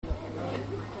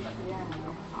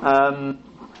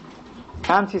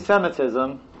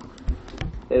Anti-Semitism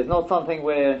is not something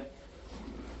we're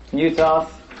new to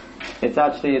us. It's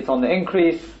on the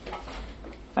increase,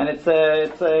 and it's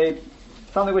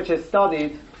something which is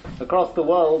studied across the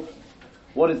world.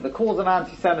 What is the cause of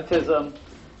anti-Semitism?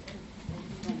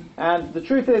 And the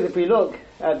truth is, if we look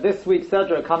at this week's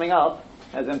Sedra coming up,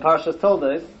 as in Parshas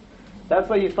Toldos, that's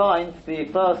where you find the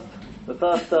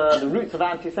roots of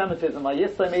anti-Semitism.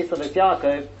 Vayisrael Esav es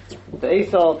Yaakov, the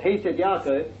Esav hated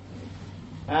Yaakov.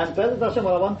 And Be'ezras Hashem,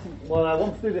 what I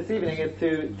want to do this evening is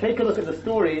to take a look at the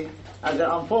story as it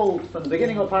unfolds from the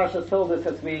beginning of Parashas Toldos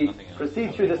as we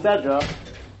proceed through the Sedra,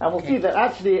 and we'll see that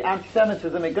actually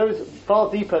anti-Semitism, it goes far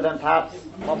deeper than perhaps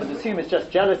one would assume. It's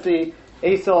just jealousy,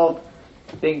 Esav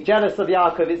being jealous of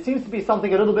Yaakov. It seems to be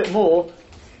something a little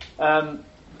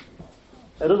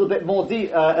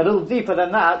deeper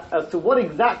than that, as to what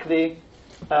exactly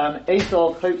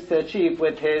Esav hopes to achieve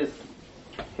with his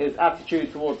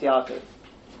attitude towards Yaakov.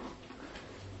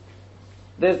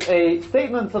 There's a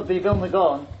statement of the Vilna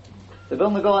Gaon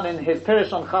in his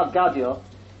Pirush on Chad Gadya,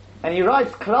 and he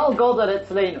writes, Klal Godel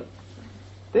Etzleinu.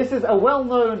 This is a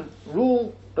well-known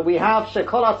rule that we have,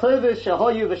 Shekol HaTovis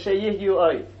Shehoyu V'Sheyihyu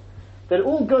Oid, that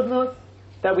all goodness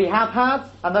that we have had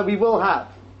and that we will have,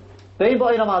 Vein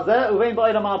Ba'olam Hazeh Uvein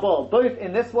Ba'olam Haba, both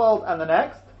in this world and the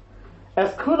next,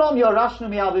 Es Kulam Yorashnu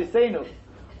Mi'aviseinu,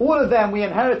 all of them we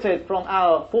inherited from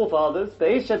our forefathers,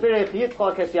 Be'esh Shebirech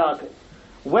Yitzchak Es Yaakov,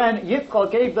 when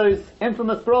Yitzchak gave those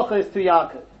infamous brachos to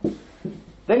Yaakov.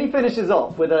 Then he finishes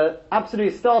off with an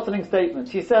absolutely startling statement.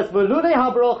 He says, V'lulei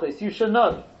ha-brachos, you should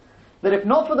know that if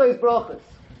not for those brachos,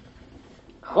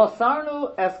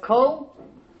 chosarnu es kol,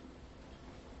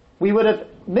 we would have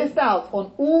missed out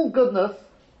on all goodness,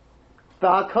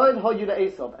 v'hakol hoyu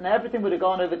le'esav, and everything would have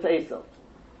gone over to Esav.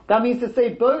 That means to say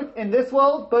both in this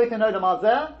world, both in Olam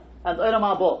Hazeh and Olam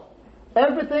Haba,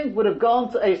 everything would have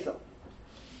gone to Esav.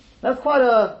 That's quite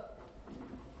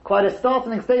a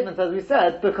startling statement, as we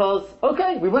said, because,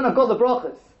 okay, we wouldn't have got the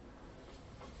brachas.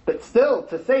 But still,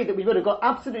 to say that we would have got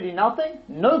absolutely nothing,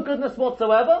 no goodness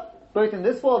whatsoever, both in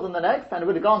this world and the next, and it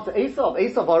would have gone to Esav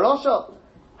HaRasha,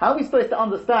 how are we supposed to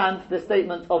understand this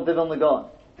statement of the Vilna Gaon?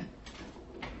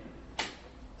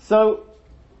 So,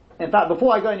 in fact,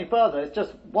 before I go any further, it's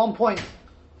just one point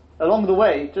along the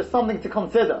way, just something to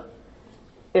consider.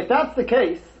 If that's the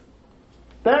case,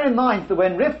 bear in mind that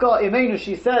when Rivka Imenu,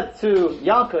 she said to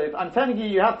Yaakov, I'm telling you,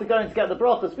 you have to go and get the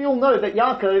brachos, we all know that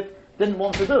Yaakov didn't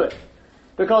want to do it.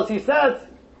 Because he said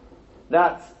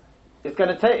that I'm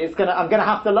going to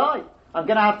have to lie. I'm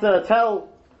going to have to tell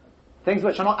things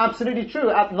which are not absolutely true,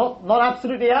 not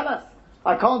absolutely emes.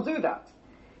 I can't do that.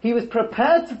 He was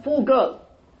prepared to forego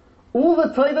all the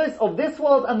tovos of this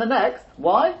world and the next.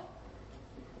 Why?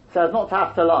 So as not to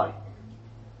have to lie.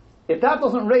 If that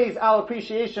doesn't raise our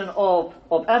appreciation of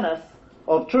emes,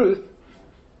 of truth,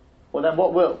 well then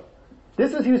what will?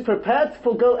 He was prepared to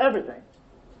forego everything,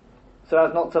 so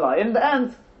as not to lie. In the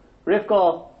end,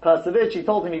 Rivka persevered, she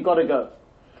told him, you've got to go.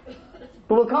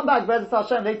 But we'll come back, Be'ezras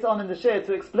Hashem, later on in the shir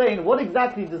to explain what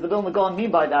exactly does the Vilna Gaon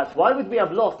mean by that. Why would we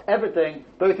have lost everything,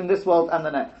 both in this world and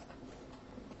the next?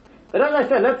 But as I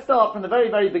said, let's start from the very,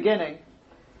 very beginning.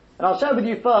 And I'll share with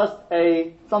you first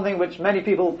something which many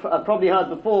people have probably heard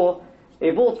before,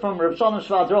 a vort from Rav Shlomo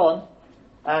Shvadron.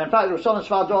 And in fact, Rav Shlomo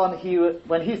Shvadron,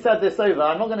 when he said this over,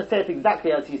 I'm not going to say it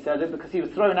exactly as he said it, because he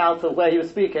was thrown out of where he was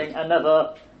speaking and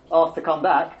never asked to come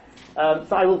back. So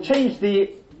I will change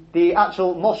the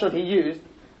actual moshel he used,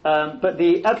 but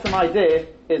the etzem idea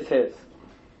is his.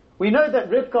 We know that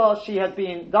Rivka, she had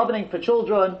been davening for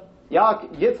children,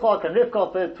 Yitzchak and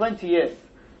Rivka, for 20 years.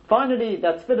 Finally,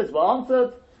 their tefillahs were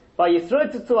answered by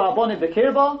Yisrotutu Abonim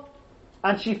B'Kirba,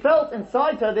 and she felt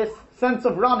inside her this sense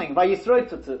of running by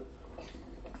Yisrotutu.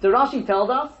 So Rashi tells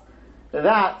us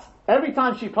that every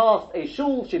time she passed a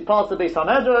shul, she'd pass a Beis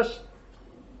HaMedrash,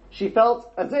 she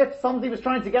felt as if somebody was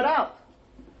trying to get out.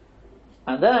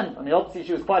 And then, on the opposite,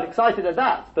 she was quite excited at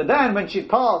that. But then, when she'd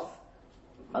pass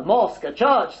a mosque, a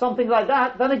church, something like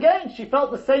that, then again, she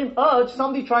felt the same urge,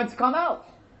 somebody trying to come out.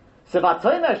 So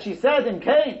Vatomer, she said in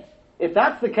Cain, if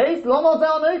that's the case, Lo Mozeh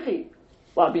Anochi.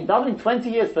 Well, I've been davening 20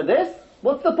 years for this?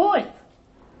 What's the point?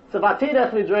 So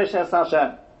Vatirech Lidrosh Es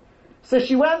Hashem. So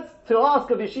she went to ask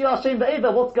of Yeshua Hashem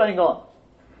Be'eva, what's going on?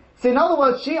 So in other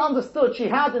words, she understood she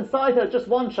had inside her just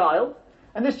one child,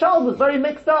 and this child was very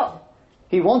mixed up.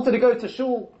 He wanted to go to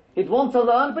shul, he'd want to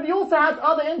learn, but he also had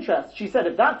other interests. She said,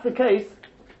 if that's the case,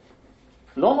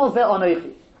 Lo Mozeh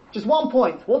Anochi. Just one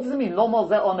point. What does it mean, Lo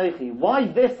Mozeh Anochi? Why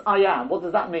this I am? What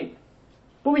does that mean?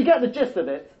 But we get the gist of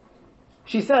it.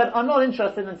 She said, I'm not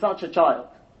interested in such a child.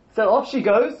 So off she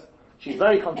goes. She's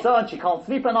very concerned, she can't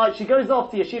sleep at night, she goes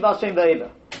off to Yeshiva Hashem Ve'eva.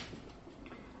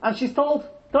 And she's told,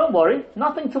 don't worry,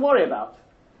 nothing to worry about.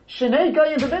 Shnei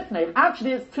Goyim B'Mitnei,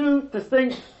 actually it's two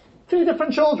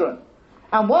different children.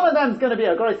 And one of them is going to be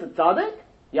a Gross Tzaddik,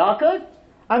 Yaakov,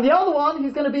 and the other one,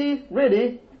 he's going to be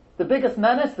really the biggest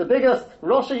menace, the biggest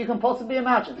Rosha you can possibly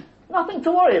imagine. Nothing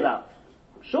to worry about.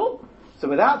 Sure? So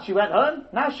with that, she went home,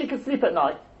 now she can sleep at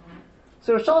night.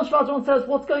 So Rosh Hashanah says,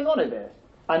 what's going on over here?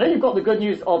 I know you've got the good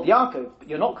news of Yaakov, but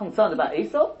you're not concerned about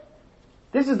Esau?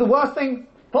 This is the worst thing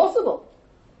possible.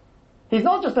 He's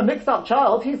not just a mixed up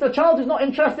child, he's a child who's not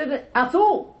interested at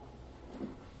all.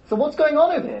 So what's going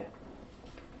on over here?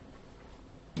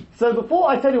 So before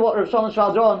I tell you what Rav Shlomo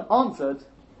Shvadron answered,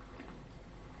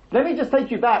 let me just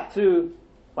take you back to,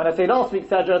 when I say last week's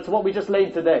Sedra, to what we just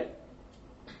laid today.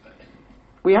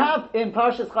 We have in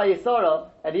Parshas Chayei,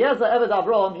 Eliezer Eved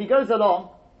Avram, he goes along,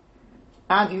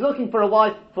 and he's looking for a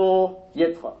wife for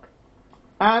Yitzchak.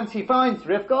 And he finds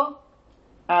Rivka,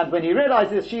 and when he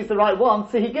realizes she's the right one,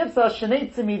 so he gives her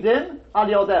Shnei Tzimidim al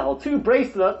Yodeho, 2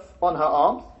 bracelets on her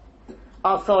arms,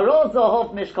 Asarot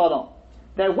Zahov Mishkalon.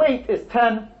 Their weight is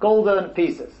 10 golden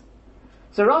pieces.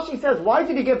 So Rashi says, why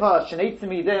did he give her Shnei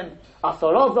Tzimidim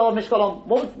Asarot Zahov Mishkalon?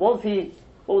 What was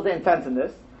the intent in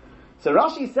this? So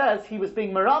Rashi says he was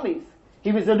being Maramis.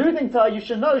 He was alluding to her, you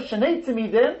should know, Shnei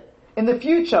Tzimidim, in the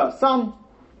future, some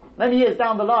many years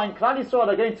down the line, Klal Yisrael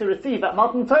are going to receive at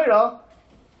Matan Torah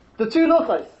the 2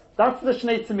 luchos. That's the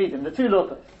Shnei Tzimidim, the 2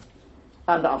 luchos.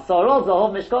 And the Asarot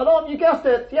Zahov Mishkalon, you guessed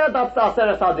it, yeah, that's the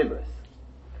Aseret HaDibros.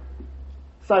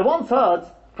 So I once heard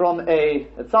from a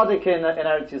tzaddik in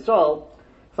Eretz Yisrael,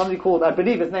 somebody called, I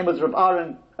believe his name was Reb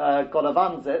Aaron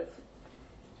Golavanzitz.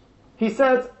 He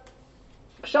said,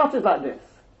 Pshat is like this.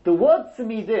 The word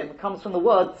Tzimidim comes from the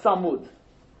word Samud.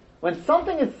 When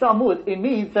something is Samud, it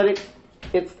means that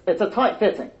it's a tight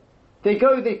fitting. They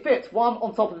fit one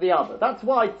on top of the other. That's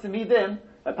why Tzimidim,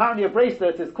 apparently a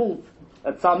bracelet is called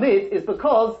a Tzamid, is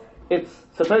because it's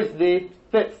supposedly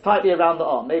fits tightly around the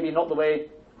arm. Maybe not the way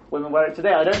women wear it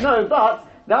today, I don't know, but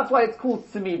that's why it's called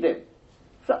Tzimidim.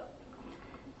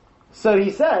 So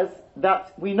he says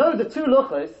that we know the 2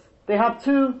 luchos, they have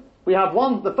 2, we have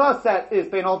one, the first set is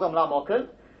Bein Adam Lamokim,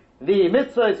 the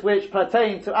mitzvahs which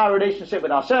pertain to our relationship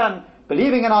with Hashem,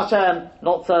 believing in Hashem,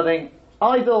 not serving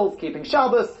idols, keeping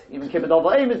Shabbos, even Kibbutz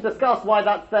Avos is discussed why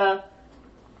that's there.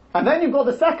 And then you've got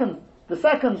the second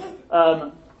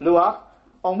luach,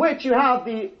 on which you have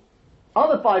the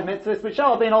other 5 mitzvahs which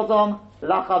are Bein Adam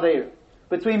Lachaveru,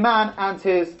 between man and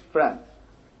his friend.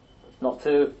 Not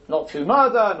to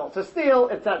murder, not to steal,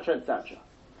 etc., etc.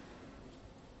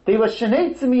 They were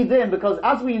Shnei Tzimidim because,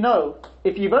 as we know,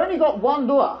 if you've only got one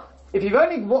luach, if you've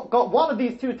only got one of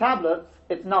these 2 tablets,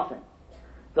 it's nothing.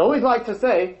 They always like to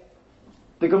say,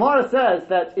 the Gemara says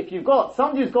that if you've got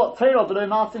somebody who's got Torah below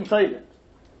Masim Tovim,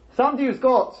 somebody who's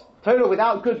got Torah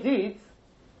without good deeds,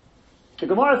 the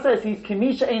Gemara says he's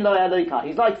Kimisha Ein Lo Eloka.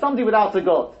 He's like somebody without a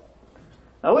God.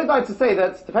 I always like to say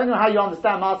that, depending on how you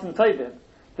understand Masim Tovim,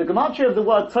 the gematria of the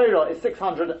word Torah is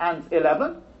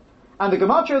 611, and the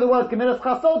gematria of the word Gemilas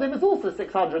Chasodim is also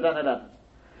 611.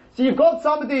 So you've got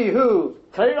somebody who,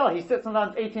 Torah, he sits and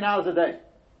learns 18 hours a day.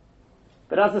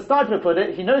 But as the Steipler put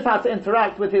it, he knows how to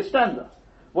interact with his shtender.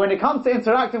 When it comes to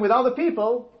interacting with other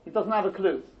people, he doesn't have a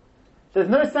clue. There's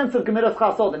no sense of Gemilas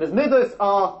Chasodim. His midos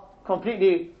are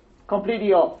completely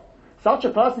off. Such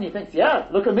a person, he thinks, yeah,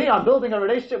 look at me, I'm building a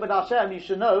relationship with Hashem, you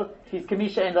should know, he's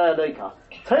Kimisha Ein Lo Eloka.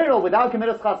 Torah without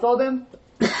Gemilas Chasodim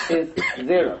is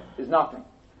 0, is nothing.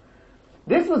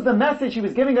 This was the message he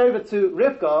was giving over to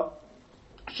Rivka.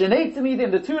 Shnei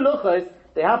Tzimidim, the 2 luchos,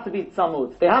 they have to be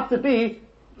tzamud. They have to be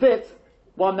fit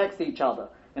one next to each other.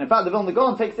 And in fact, the Vilna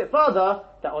Gaon takes it further,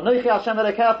 that Onochi Hashem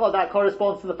Elokecha, that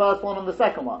corresponds to the first one and the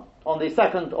second one, on the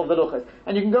second of the luchos.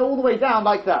 And you can go all the way down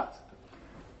like that.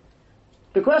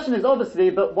 The question is obviously,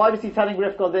 but why was he telling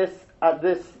Rivka this at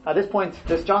this point,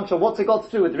 this juncture? What's it got to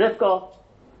do with Rivka?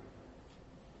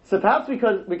 So perhaps we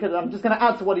could, I'm just going to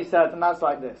add to what he said, and that's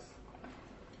like this.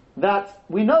 That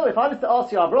we know, if I was to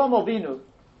ask you, Avraham Avinu,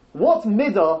 what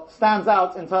midah stands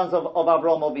out in terms of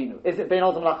Avraham Avinu? Is it Bein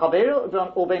Adam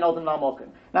Lachaveru or Bein Adam Lamokim?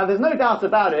 Now there's no doubt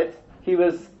about it, he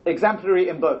was exemplary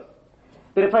in both.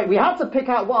 But if we had to pick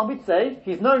out one, we'd say,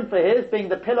 he's known for his being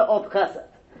the pillar of Chesed.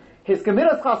 His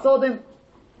Gemilas Chasodim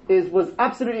was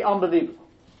absolutely unbelievable.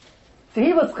 So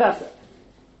he was Chesed.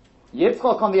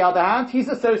 Yitzchak, on the other hand, he's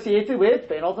associated with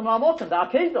Bein Adam Lamokim, the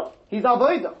Akedah. He's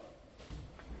Avodah.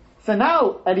 So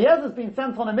now, Eliezer's been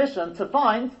sent on a mission to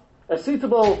find a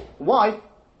suitable wife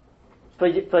for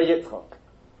Yitzchak.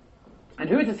 And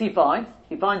who does he find?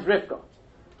 He finds Rivka.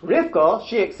 Rivka,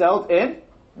 she excelled in,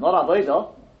 not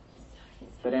Avodah,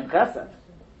 But in chesed,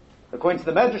 according to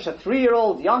the Medrash, a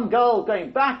 3-year-old young girl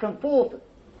going back and forth,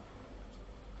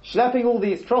 schlepping all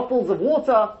these troughtfuls of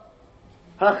water,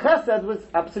 her chesed was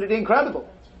absolutely incredible.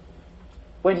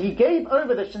 When he gave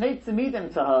over the Shnei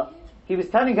Tzimidim to her, he was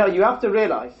telling her, you have to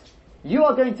realize, you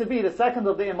are going to be the second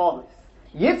of the Imamis.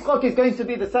 Yitzchak is going to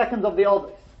be the second of the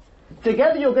others.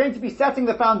 Together you're going to be setting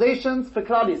the foundations for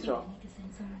Klal Yisrael.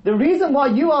 The reason why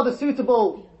you are the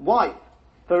suitable wife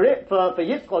for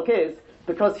Yitzchak is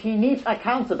because he needs a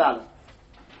counterbalance.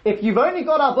 If you've only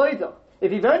got Avodah,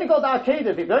 if you've only got the Akedah,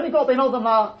 if you've only got Ben Odom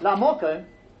LaMokom,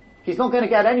 he's not going to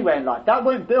get anywhere in life. That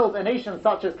won't build a nation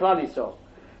such as Klal Yisrael.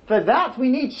 For that we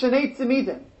need Shnei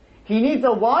Tzimidim. He needs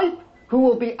a wife who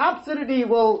will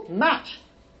will match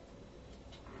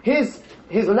his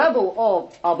level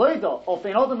of Avodah, of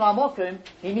Ben Odom LaMokom.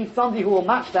 He needs somebody who will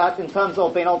match that in terms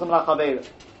of Ben Odom LaChaveru.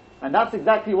 And that's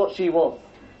exactly what she was.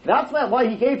 That's why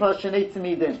he gave her Shnei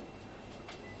Tzimidim.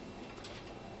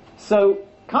 So,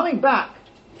 coming back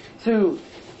to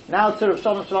Rav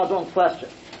Shalom Shvadron's question.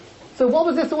 So what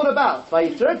was this all about? So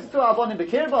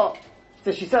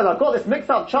she said, I've got this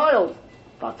mixed-up child.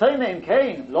 So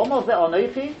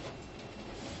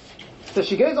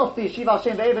she goes off to Yeshiva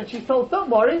Hashem Be'ev and she's told, don't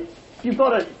worry, you've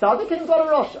got a tzaddik and you've got a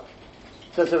rosha.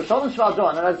 So Rav Shalom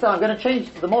Shvadron, and I said, I'm going to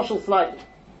change the moshel slightly.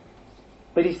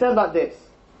 But he said like this,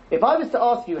 if I was to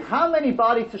ask you, how many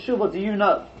Bali Teshuvah do you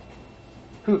know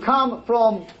who come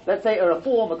from, let's say, a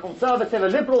reform, a conservative, a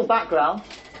liberal background?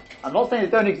 I'm not saying they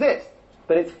don't exist,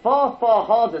 but it's far, far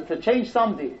harder to change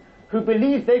somebody who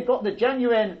believes they've got the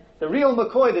real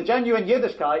McCoy, the genuine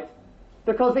Yiddishkeit,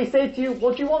 because they say to you,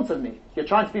 what do you want of me? You're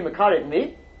trying to be Makarev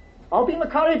me? I'll be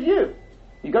Makarev you.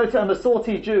 You go to a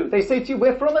Masorti Jew, they say to you,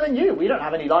 we're frommer than you. We don't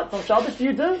have any lights on Shabbos,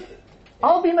 you do?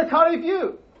 I'll be Makarev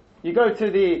you. You go to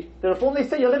the Reform, they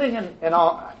say you're living in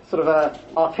our sort of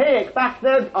archaic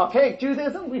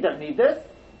Judaism. We don't need this.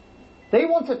 They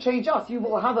want to change us. You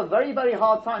will have a very, very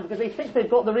hard time because they think they've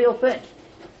got the real thing.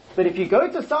 But if you go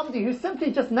to somebody who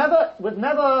simply was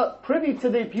never privy to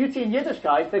the beauty in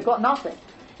Yiddishkeit, they've got nothing.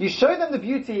 You show them the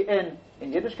beauty in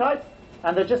Yiddishkeit,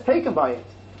 and they're just taken by it.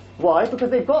 Why? Because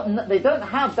they don't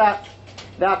have that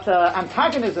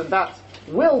antagonism, that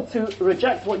will to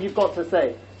reject what you've got to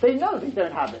say. They know they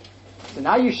don't have it. So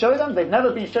now you show them, they've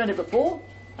never been shown it before,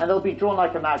 and they'll be drawn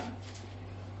like a magnet.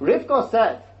 Rivka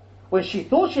said, when she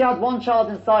thought she had one child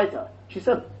inside her, she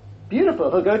said,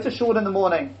 beautiful, he'll go to shul in the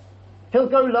morning, he'll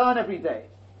go learn every day.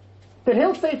 But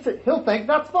he'll think,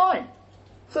 that's fine.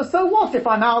 So what if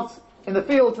I'm out in the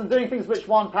fields and doing things which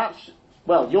you're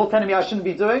telling me I shouldn't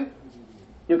be doing?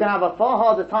 You're going to have a far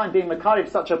harder time being Makariv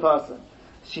such a person.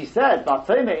 She said,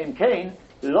 Batome im Kain,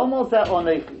 Lomo ze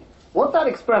onechi. What's that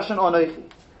expression, onechi?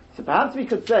 So perhaps we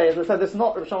could say, as I said, this is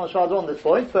not Rav Shalom Shvadron on this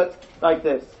point, but like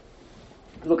this.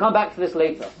 We'll come back to this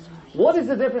later. What is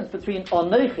the difference between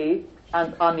onechi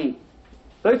and ani?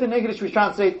 Both in English we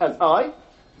translate as I.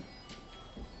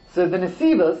 So the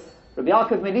Nesivos, Rabbi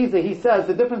Yaakov Meniza, he says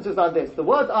the difference is like this. The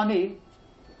word ani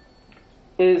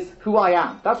is who I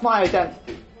am. That's my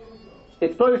identity.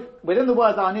 It's both, within the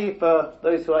word ani, for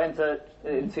those who are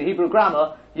into Hebrew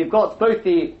grammar, you've got both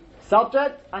the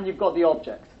subject and you've got the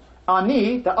object.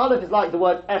 Ani, the aleph is like the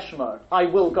word eshmer, I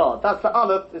will guard. That's the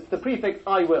aleph, it's the prefix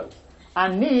I will.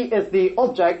 And ni is the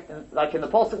object, like in the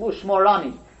Pasuk,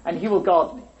 Shmorani, and he will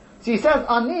guard me. So he says,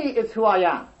 Ani is who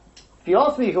I am. If you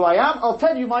ask me who I am, I'll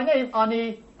tell you my name,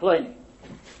 Ani Ploni.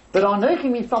 But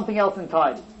Anochi means something else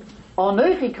entirely.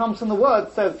 Anochi comes from the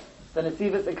word, says the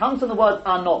Nesivos, it comes from the word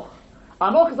Anoch.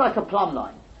 Anoch is like a plumb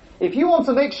line. If you want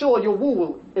to make sure your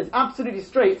wall is absolutely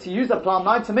straight, to use a plumb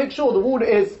line, to make sure the wall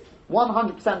is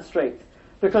 100% straight.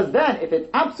 Because then, if it's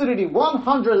absolutely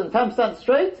 110%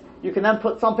 straight, you can then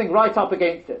put something right up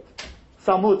against it.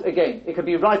 Samut again. It could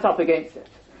be right up against it.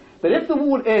 But if the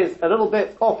wall is a little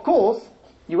bit off course,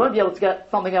 you won't be able to get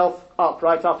something else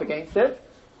right up against it,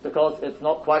 because it's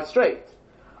not quite straight.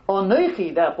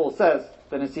 Onechi, therefore, says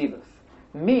the Nesivos,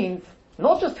 means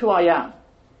not just who I am.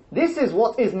 This is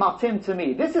what is matim to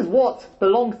me. This is what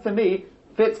belongs to me,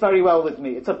 fits very well with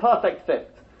me. It's a perfect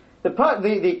fit.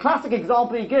 The classic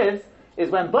example he gives is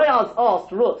when Boaz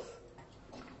asked Ruth.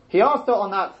 He asked her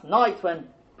on that night when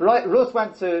Ruth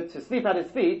went to sleep at his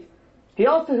feet, he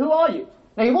asked her, who are you?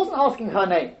 Now he wasn't asking her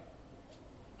name.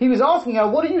 He was asking her,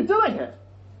 what are you doing here?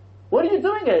 What are you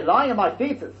doing here, lying at my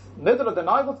feet? It's middle of the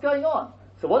night, what's going on?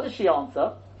 So what did she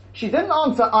answer? She didn't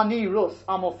answer, Ani Rus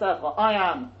Amosecha, I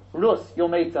am Rus, your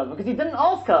maidservant, because he didn't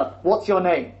ask her, what's your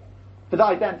name? For the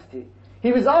identity.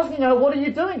 He was asking her, what are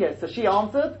you doing here? So she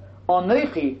answered,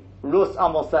 Onechi Rus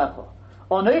Amosecha.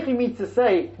 Onechi means to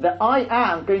say that I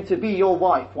am going to be your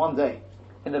wife one day,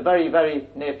 in the very, very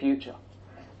near future.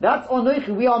 That's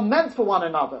Anochi. We are meant for one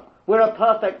another. We're a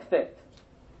perfect fit.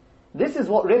 This is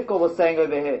what Rivka was saying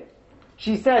over here.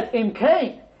 She said, in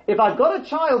Cain, if I've got a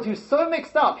child who's so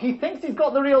mixed up, he thinks he's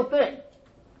got the real thing.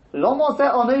 Lo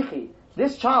Anochi.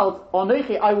 This child,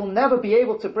 Anochi, I will never be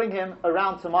able to bring him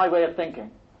around to my way of thinking.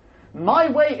 My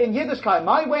way in Yiddishkeit,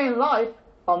 my way in life,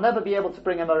 I'll never be able to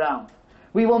bring him around.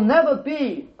 We will never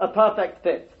be a perfect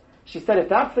fit. She said, if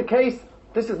that's the case,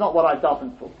 this is not what I've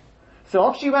davened for. So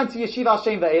off she went to Yeshiva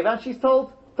Hashem Ve'eva, and she's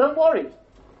told, don't worry.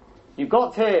 You've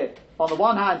got here, on the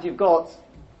one hand, you've got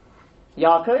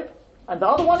Yaakov, and the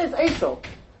other one is Esau.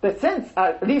 But since,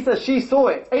 at least as she saw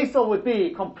it, Esau would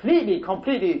be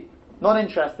completely not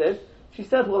interested, she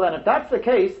said, well then, if that's the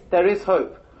case, there is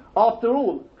hope. After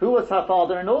all, who was her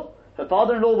father-in-law? Her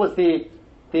father-in-law was the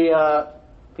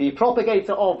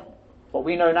propagator of what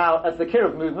we know now as the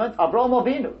Kiruv movement, Avraham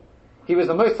Avinu. He was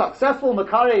the most successful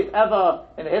Makarev ever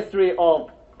in the history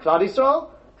of Klal Yisrael.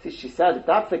 She said, if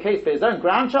that's the case for his own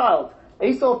grandchild,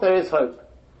 Esau, there is hope.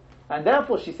 And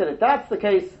therefore she said, if that's the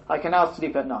case, I can now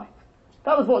sleep at night.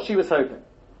 That was what she was hoping.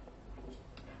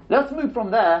 Let's move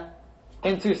from there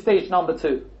into stage number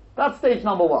 2. That's stage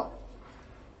number 1.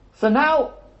 So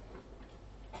now,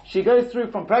 she goes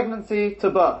through from pregnancy to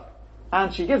birth.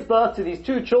 And she gives birth to these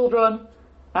 2 children,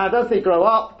 and as they grow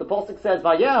up, the Pasuk says,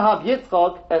 Vayehav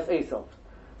Yitzchak es Esau.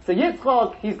 So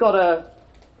Yitzchak, he's got a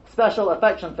special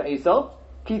affection for Esau.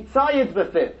 Ki tzayid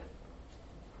b'fiv.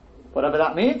 Whatever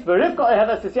that means. V'Rivka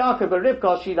eheves es Yaakov,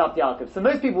 v'Rivka she loved Yaakov. So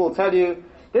most people will tell you,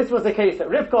 this was the case that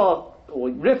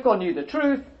Rivka knew the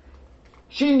truth.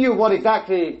 She knew what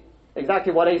exactly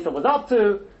what Esau was up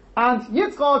to. And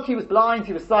Yitzchak, he was blind,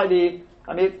 he was slightly,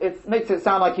 it makes it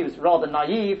sound like he was rather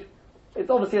naive. It's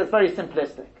very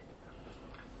simplistic.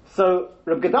 So,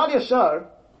 Reb Gedalia Shur,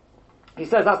 he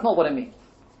says that's not what it means.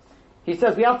 He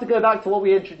says we have to go back to what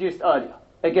we introduced earlier.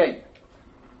 Again,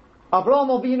 Avraham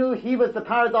Avinu, he was the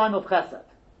paradigm of Chesed.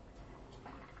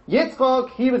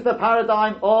 Yitzchak, he was the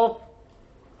paradigm of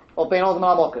Bein Adam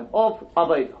Ha'Mokim, of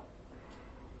Avodah.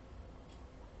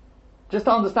 Just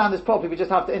to understand this properly, we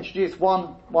just have to introduce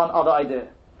one other idea.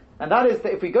 And that is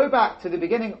that if we go back to the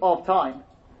beginning of time,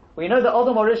 we know that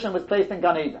Adam HaRishon was placed in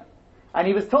Gan Eden. And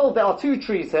he was told there are 2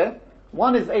 trees here.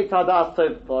 One is Eitz Hadas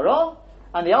Tov V'Ra,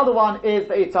 and the other one is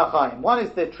the Eitz HaChaim. One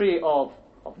is the tree of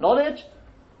knowledge,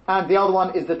 and the other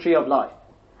one is the tree of life.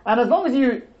 And as long as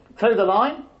you toe the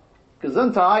line,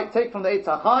 Gesundheit, take from the Eitz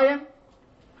HaChaim,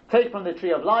 take from the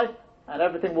tree of life, and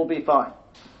everything will be fine.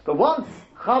 But once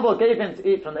Chava gave him to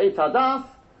eat from the Eitz Hadas,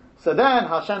 so then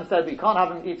Hashem said we can't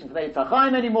have him eating from the Eitz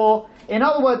HaChaim anymore. In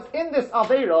other words, in this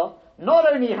Aveira,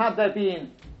 not only had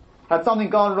something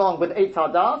gone wrong with Eitz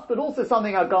Hadas, but also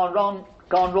something had gone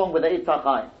wrong with the Eitz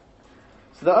HaChaim.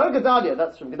 So the Gedalia,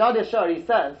 that's from Gedalia Shur, he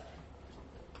says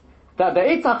that the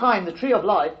Eitz HaChaim, the tree of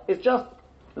life, is just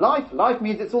life. Life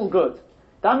means it's all good.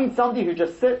 That means somebody who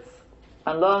just sits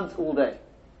and learns all day.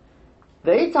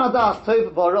 The Eitz Hadas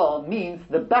Tov V'Ra means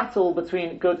the battle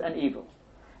between good and evil.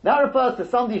 That refers to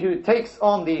somebody who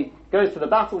goes to the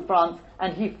battlefront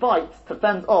and he fights to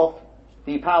fend off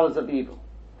the powers of evil.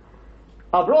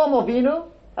 Avraham Avinu,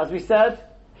 as we said,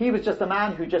 he was just a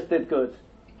man who just did good.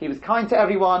 He was kind to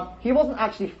everyone. He wasn't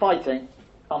actually fighting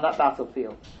on that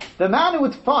battlefield. The man who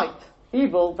would fight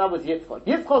evil, that was Yitzchak.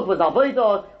 Yitzchak was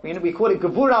Avodah, we call it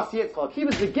Gevuras Yitzchak. He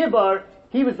was the Gibber,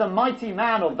 he was the mighty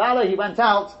man of valor. He went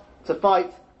out to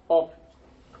fight off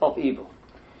evil.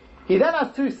 He then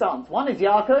has 2 sons. One is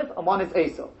Yaakov and one is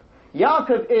Esau.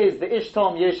 Yaakov is the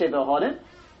Ishtom Yeshev Ehodim.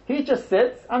 He just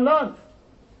sits and learns.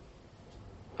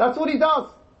 That's what he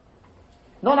does.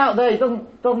 Not out there, he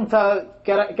doesn't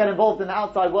get involved in the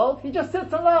outside world, he just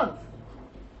sits and learns.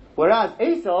 Whereas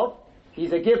Esau,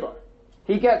 he's a giver.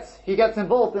 He gets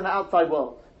involved in the outside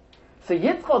world. So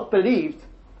Yitzchak believed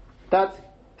that,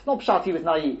 it's not pshat he was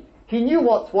naive, he knew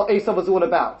what Esau was all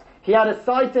about. He had a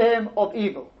side to him of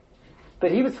evil.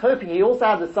 But he was hoping he also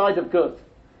had the side of good.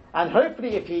 And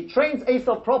hopefully if he trains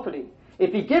Esau properly,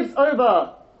 if he gives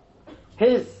over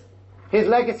his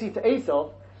legacy to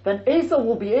Esau, then Esau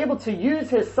will be able to use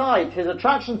his side, his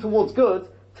attraction towards good,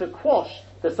 to quash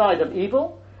the side of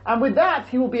evil. And with that,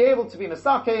 he will be able to be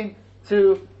Mesakein,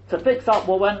 to fix up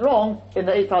what went wrong in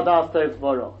the Eitz Hadas Tov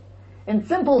V'Ra. In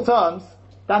simple terms,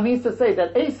 that means to say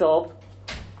that Esau,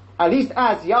 at least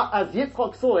as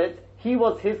Yitzchak saw it, he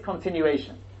was his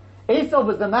continuation. Esau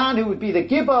was the man who would be the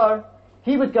Gibber.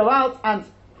 He would go out and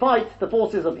fight the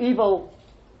forces of evil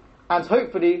and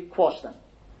hopefully quash them.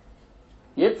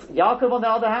 Yaakov, on the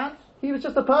other hand, he was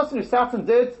just a person who sat and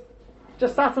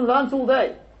learned all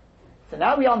day. So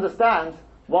now we understand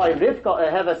why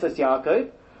Rivka Eheves es Yaakov.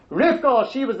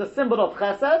 Rivka, she was a symbol of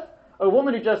Chesed, a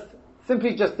woman who just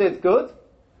simply just did good.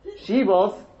 She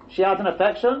had an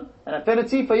affection, an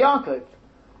affinity for Yaakov.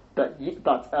 But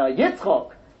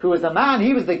Yitzchok, who was a man,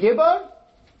 he was the Gibber,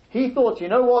 he thought, you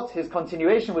know what, his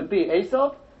continuation would be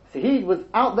Esav, so he was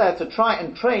out there to try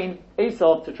and train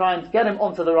Esav to try and get him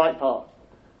onto the right path.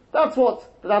 That's what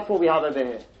we have over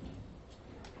here.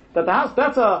 But perhaps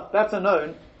better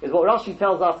known is what Rashi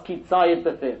tells us, Ki Tzayid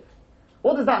B'Fiv.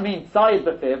 What does that mean, Tzayid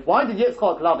B'Fiv? Why did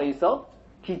Yitzchak love Esav?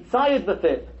 Ki Tzayid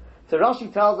B'Fiv. So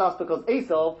Rashi tells us because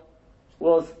Esav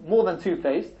was more than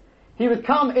two-faced. He would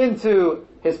come into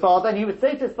his father and he would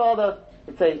say to his father,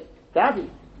 he'd say, Daddy,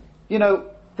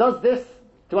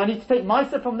 do I need to take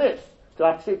Maisa from this? Do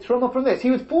I have to take Truma from this? He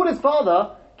would fool his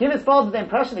father, give his father the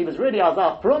impression he was really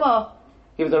Azar Fruma,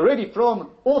 he was a really from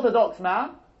Orthodox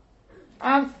man,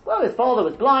 and, well, his father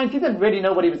was blind, he didn't really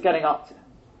know what he was getting up to.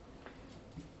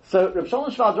 So, Reb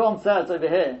Shalom Shvadron says over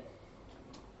here,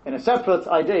 in a separate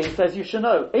idea, he says, you should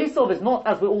know, Esav is not,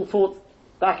 as we all taught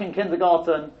back in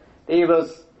kindergarten, he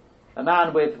was a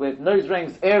man with nose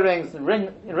rings, earrings, and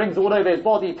rings all over his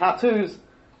body, tattoos,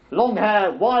 long hair,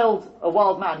 a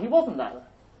wild man. He wasn't that.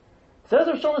 Says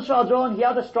Reb Shalom Shvadron, he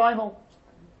had a strimal.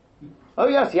 Oh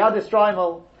yes, he had his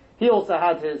strimal. He also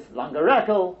had his langer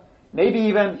rekel. Maybe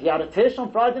even he had a tish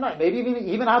on Friday night. Maybe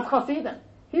even had chassidim.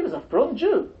 He was a from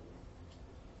Jew.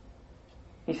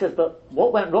 He says, but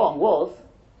what went wrong was,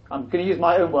 I'm going to use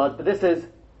my own words, but this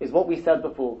is what we said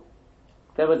before.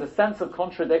 There was a sense of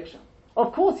contradiction.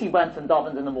 Of course he went and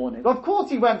davened in the morning. Of course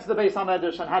he went to the Beis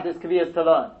HaMedrash and had his kaviyas to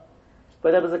learn.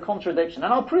 But there was a contradiction,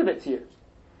 and I'll prove it to you.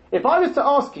 If I was to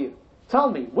ask you, tell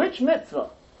me, which mitzvah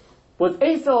was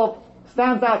Esav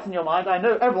stands out in your mind? I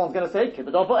know everyone's going to say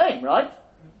Kibbutz Av Ba'im, right?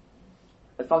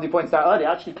 As somebody pointed out earlier,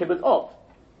 actually Kibbutz Av,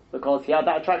 because he had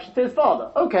that attraction to his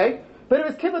father. Okay, but it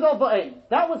was Kibbutz Av Ba'im.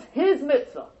 That was his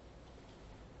mitzvah.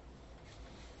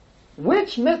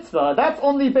 Which mitzvah? That's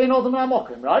on the Bein Odom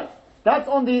Lamokim, right? That's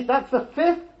the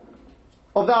fifth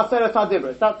of the Aseret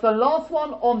HaDibros. That's the last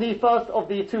one on the first of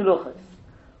the two luchos.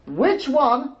 Which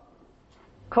one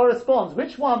corresponds?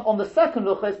 Which one on the second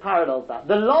luchos parallels that?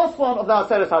 The last one of the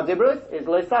Aseret HaDibros is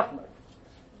Lo Sachmot.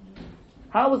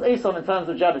 How was Esav in terms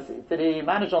of jealousy? Did he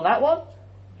manage on that one?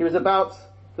 He was about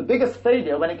the biggest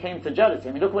failure when it came to jealousy.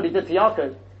 I mean, look what he did to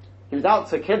Yaakov. He was out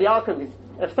to kill Yaakov,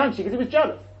 essentially, because he was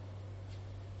jealous.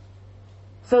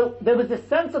 So there was this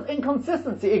sense of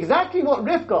inconsistency. Exactly what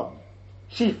Rivka,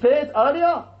 she feared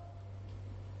earlier.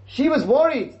 She was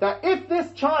worried that if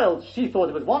this child, she thought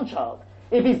it was one child,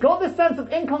 if he's got this sense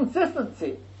of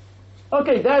inconsistency,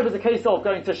 okay, there was a case of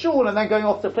going to shul and then going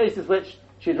off to places which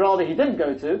she'd rather he didn't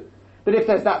go to. But if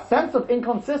there's that sense of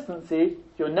inconsistency,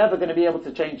 you're never going to be able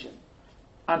to change it.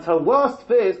 And her worst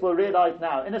fears were realized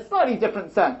now, in a slightly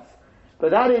different sense.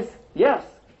 But that is, yes,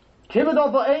 Kibbutz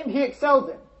Av Ba'im, he excelled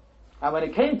in. And when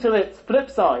it came to its flip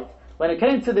side, when it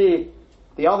came to the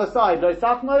other side, Lo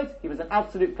Sachmod, he was an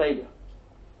absolute failure.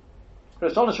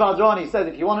 Rosh Shvadron, he says,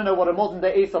 if you want to know what a modern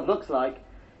day Esav looks like,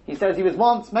 he says he was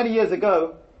once, many years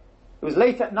ago, it was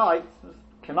late at night,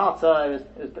 Kimata,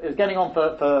 it was getting on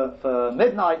for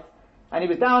midnight, and he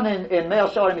was down in Meir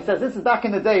Sharim. He says, this is back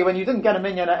in the day when you didn't get a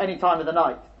minyan at any time of the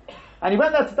night. And he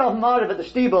went there to daven Ma'ariv at the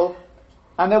Shtibel,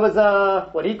 and there was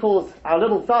what he calls our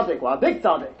little tzaddik, or our big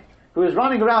tzaddik, who was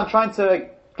running around trying to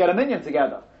get a minyan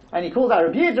together. And he calls out,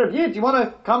 Rabbi Yid, do you want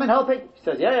to come and help it? He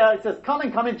says, yeah. He says, come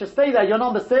in, just stay there, you're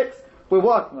number 6, we're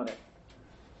working on it.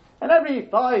 And every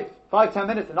 5-10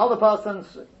 minutes, another person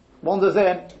wanders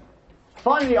in.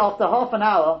 Finally, after half an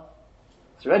hour,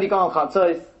 it's already gone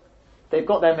chatzos, they've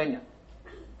got their minyan.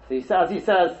 So he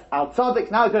says, our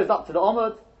tzaddik now goes up to the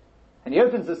Omud, and he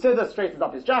opens the siddur, straightens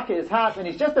up his jacket, his hat, and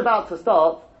he's just about to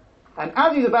start. And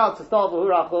as he's about to start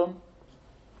V'hurachum,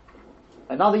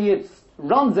 another Yid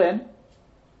runs in,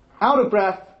 out of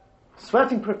breath,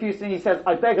 sweating profusely, and he says,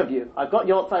 I beg of you, I've got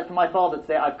your outside from my father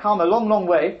today, I've come a long, long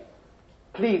way,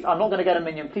 please, I'm not going to get a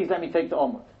minyan, please let me take the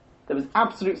Omud. There was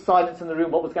absolute silence in the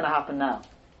room, what was going to happen now?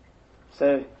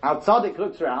 So, our tzaddik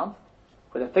looks around,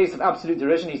 with a face of absolute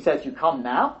derision, he says, you come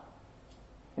now?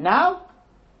 Now?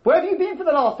 Where have you been for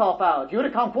the last half hour? If you would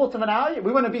have come quarter of an hour,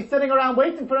 we wouldn't be sitting around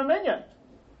waiting for a minyan.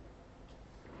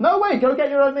 No way, go get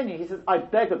your own minyan. He says, I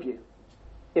beg of you.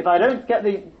 If I don't get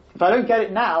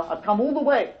it now, I've come all the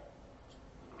way.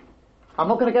 I'm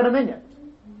not going to get a minyan.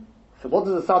 So what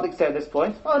does the tzaddik say at this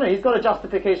point? Oh no, he's got a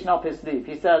justification up his sleeve.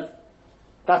 He says,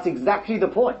 that's exactly the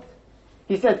point.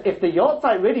 He says, if the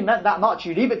yortzeit really meant that much,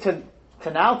 you leave it to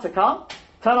now to come?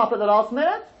 Turn up at the last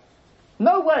minute?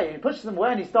 No way. He pushes them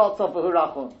away and he starts off with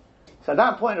Hurachum. So at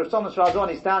that point, Rav Shlomo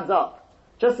Shvadron, he stands up,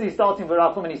 just as he's starting with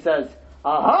Hurachum, and he says,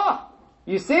 aha!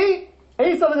 You see?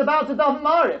 Esav is about to daven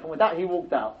Ma'ariv. And with that, he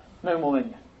walked out. No more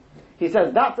minyan. He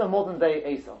says that's a modern day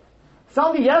Esau.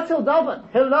 Somebody, yes, he'll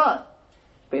daven, he'll learn.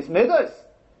 But it's midos.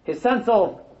 His sense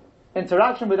of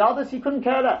interaction with others, he couldn't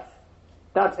care less.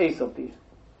 That's Esau for you.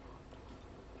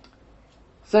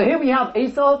 So here we have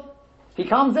Esau. He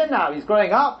comes in now. He's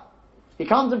growing up. He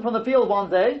comes in from the field one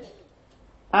day,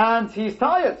 and he's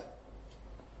tired.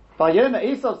 Vayom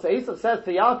Esau, so Esau says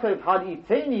to Yaakov, Had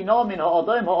iteni no min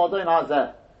ha'adom ha'adom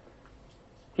hazeh.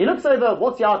 He looks over,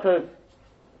 what's Yaakov?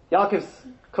 Yaakov's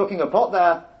cooking a pot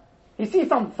there. He sees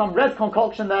some red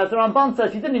concoction there. The Ramban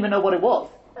says he didn't even know what it was.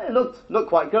 It looked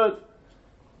quite good.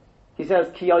 He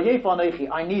says, Ki ayef anochi,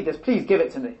 I need this, please give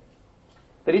it to me.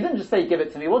 But he didn't just say, give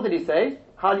it to me. What did he say?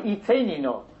 Had iteni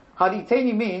no. Had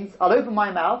iteni means, I'll open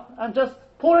my mouth and just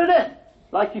pour it in,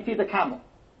 like you feed a camel.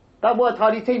 That word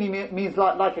had iteni means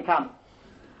like a camel.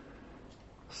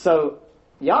 So,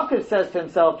 Yaakov says to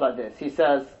himself like this. He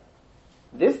says,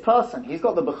 this person, he's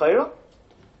got the Bechorah.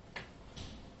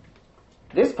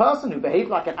 This person who behaved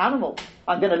like an animal,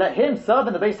 I'm going to let him serve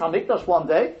in the Beis HaMikdash one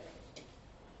day.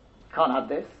 Can't have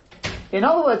this. In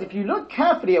other words, if you look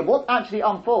carefully at what actually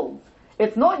unfolds,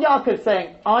 it's not Yaakov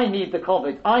saying, I need the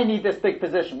Kovid, I need this big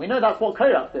position. We know that's what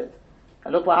Korach did.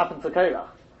 And look what happened to Korach.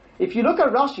 If you look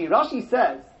at Rashi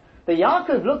says that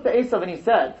Yaakov looked at Esau and he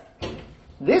said,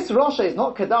 this Rosh is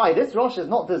not Kedai, this Rosh is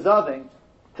not deserving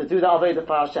to do the Avodah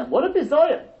for Hashem. What a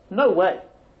bizarre. No way.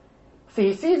 See,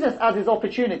 he sees this as his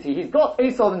opportunity. He's got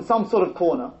Esau in some sort of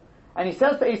corner, and he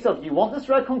says to Esau, you want this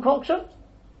red concoction?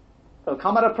 It'll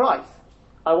come at a price.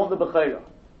 I want the Bechorah.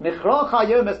 Michrach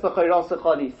hayom es Bechorah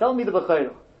sechali. Sell me the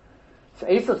Bechorah. So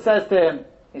Esau says to him,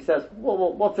 he says,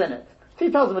 what's in it? So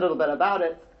he tells him a little bit about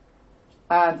it,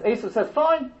 and Esau says,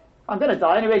 fine, I'm going to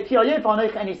die anyway, ki ayef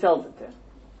anoich, and he sells it to him.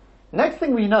 Next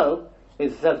thing we know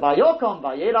is, it says, Vayokom,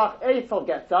 Vayelach, Esau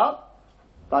gets up,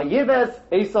 Vayivez,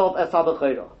 Esau es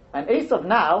ha-Bechorah. And Esau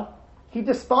now, he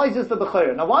despises the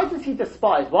Bechorah. Now why does he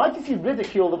despise? Why does he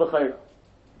ridicule the Bechorah?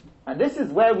 And this is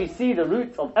where we see the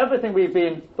roots of everything we've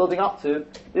been building up to.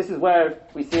 This is where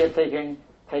we see it taking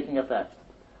effect.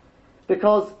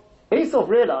 Because Esau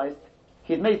realized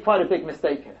he'd made quite a big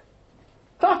mistake here.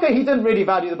 Taka, he didn't really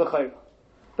value the Bechorah.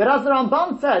 But as the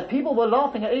Ramban said, people were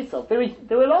laughing at Esau.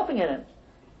 They were laughing at him.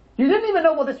 You didn't even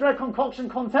know what this red concoction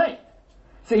contained.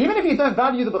 So even if you don't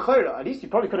value the Bechorah, at least you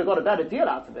probably could have got a better deal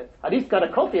out of it. At least got a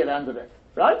coffee at the end of it.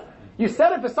 Right? You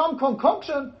sell it for some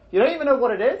concoction, you don't even know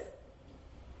what it is.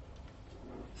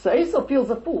 So Esau feels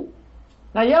a fool.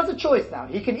 Now he has a choice now.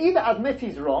 He can either admit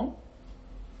he's wrong,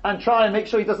 and try and make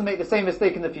sure he doesn't make the same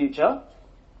mistake in the future,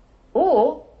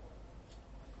 or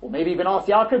maybe even ask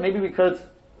Yaakov, maybe we could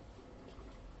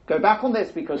go back on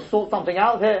this, we could sort something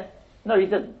out here. No, he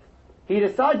didn't. He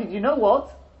decided, you know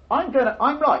what? I'm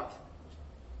right.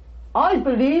 I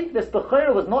believe this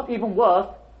Bechorah was not even worth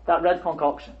that red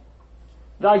concoction.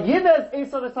 He says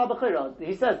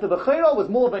the Bechorah was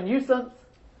more of a nuisance.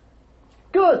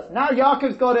 Good, now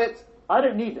Yaakov's got it. I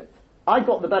don't need it. I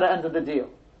got the better end of the deal.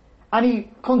 And he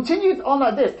continued on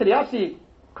like this till he actually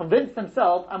convinced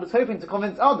himself and was hoping to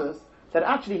convince others that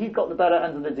actually he'd got the better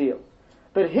end of the deal.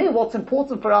 But here what's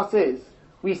important for us is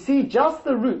we see just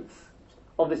the roots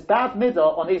of this bad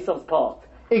midah on Esau's part.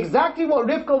 Exactly what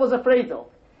Rivka was afraid of.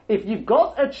 If you've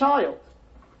got a child,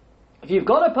 if you've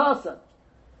got a person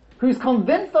who's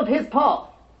convinced of his path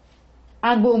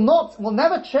and will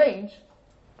never change,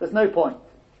 there's no point.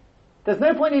 There's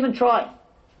no point even trying.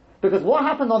 Because what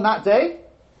happened on that day,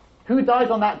 who died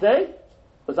on that day,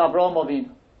 was Avraham Avinu.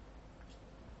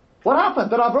 What happened?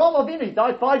 But Avraham Avinu, he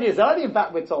died 5 years early, in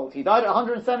fact we're told. He died at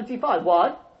 175.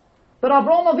 Why? But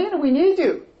Avraham Avinu, we need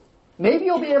you. Maybe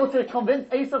you'll be able to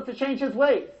convince Esau to change his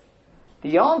ways.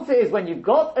 The answer is when you've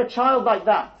got a child like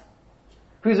that,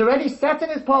 who's already set in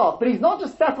his path, but he's not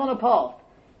just set on a path,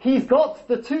 he's got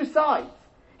the two sides.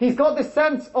 He's got this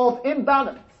sense of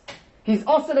imbalance. He's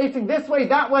oscillating this way,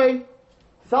 that way.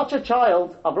 Such a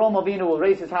child, Avraham Avinu will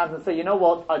raise his hands and say, you know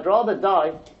what, I'd rather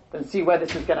die than see where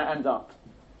this is going to end up.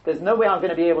 There's no way I'm going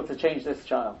to be able to change this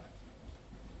child.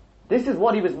 This is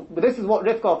what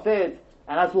Rivka feared,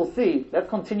 and as we'll see, let's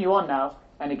continue on now,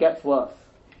 and it gets worse.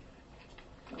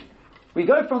 We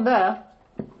go from there,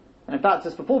 and in fact,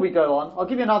 just before we go on, I'll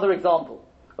give you another example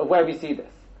of where we see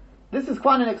this. This is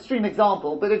quite an extreme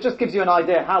example, but it just gives you an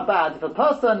idea how bad. If a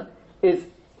person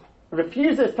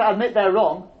refuses to admit they're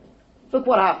wrong, look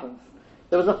what happens.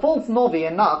 There was a false Novi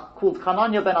in Nach called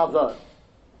Hananiah ben Azar.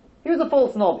 He was a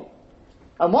false Novi.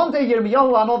 And one day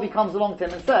Yirmiyahu HaNovi comes along to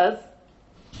him and says,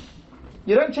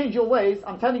 you don't change your ways,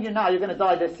 I'm telling you now you're going to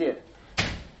die this year.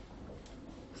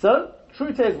 So,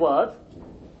 true to his word,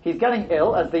 he's getting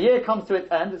ill as the year comes to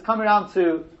its end, it's coming around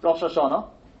to Rosh Hashanah,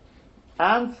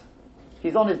 and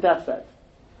he's on his deathbed.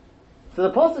 So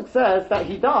the Pasuk says that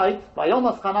he died by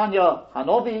Yomas Chananya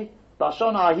Hanovi,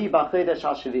 Bashona Ahi B'Chodesh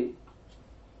HaShvi.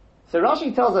 So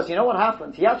Rashi tells us, you know what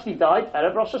happened? He actually died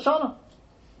Erev Rosh Hashanah.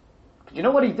 But you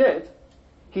know what he did?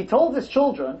 He told his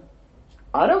children,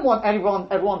 I don't want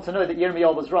everyone to know that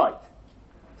Yirmiyahu was right.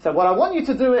 So what I want you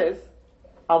to do is,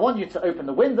 I want you to open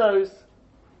the windows,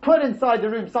 put inside the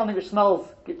room something which smells,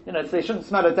 so they shouldn't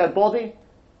smell a dead body,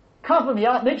 cover me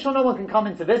up, make sure no one can come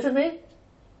in to visit me,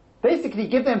 basically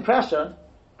give the impression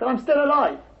that I'm still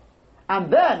alive.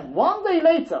 And then, one day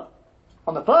later,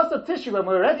 on the 1st of Tishri, when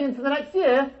we're ready into the next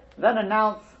year, then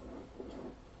announce,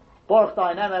 Baruch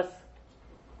Dayan Emes,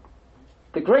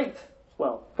 the great,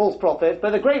 false prophet,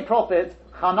 but the great prophet,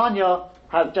 Hananya,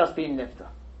 has just been nifta.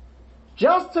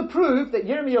 Just to prove that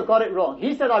Yirmiyahu got it wrong.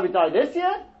 He said I would die this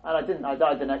year, and I didn't, I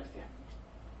died the next year.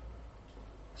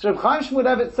 So Reb Chaim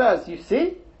Shmulevitz says, you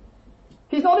see,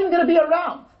 he's not even going to be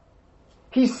around.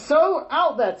 He's so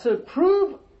out there to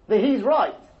prove that he's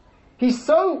right. He's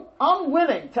so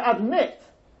unwilling to admit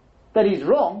that he's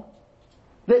wrong,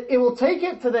 that it will take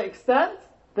it to the extent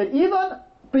that even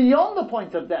beyond the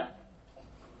point of death,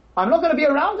 I'm not going to be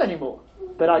around anymore.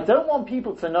 But I don't want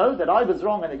people to know that I was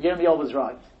wrong and that Yirmiyahu was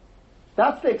right.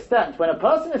 That's the extent. When a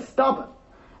person is stubborn,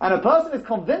 and a person is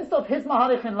convinced of his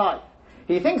mahalich in life,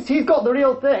 he thinks he's got the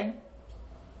real thing,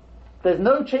 there's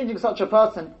no changing such a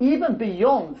person, even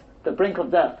beyond the brink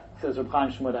of death, says Reb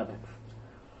Chaim Shmulevitz.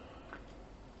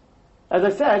 As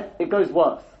I said, it goes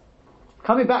worse.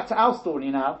 Coming back to our story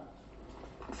now,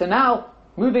 so now,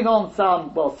 moving on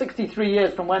 63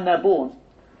 years from when they're born,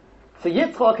 so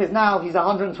Yitzchak is now, he's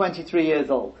 123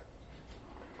 years old.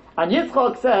 And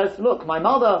Yitzchak says, look, my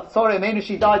mother, Sarah Imeinu,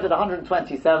 she died at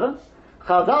 127.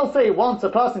 Chazal say once a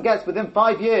person gets within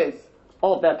 5 years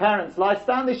of their parents'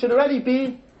 lifespan, they should already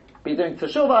be doing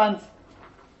teshuvah, and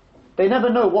they never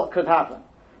know what could happen.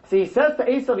 So he says to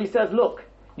Esav, he says, look,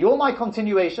 you're my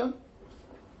continuation.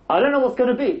 I don't know what's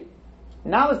going to be.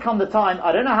 Now has come the time,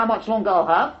 I don't know how much longer I'll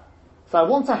have, so I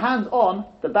want to hand on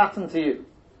the baton to you.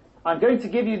 I'm going to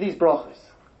give you these brachos.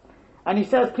 And he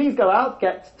says, please go out,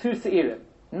 get 2 se'irim.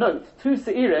 Note, 2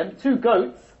 se'irim, 2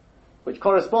 goats, which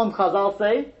correspond, Chazal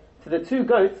say, to the 2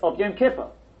 goats of Yom Kippur.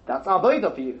 That's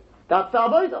avodah for you. That's the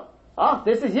avodah.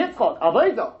 This is Yitzchak,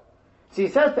 avodah. So he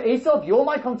says to Esav, you're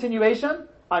my continuation,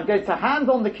 I'm going to hand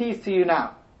on the keys to you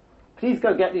now. Please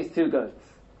go get these 2 goats.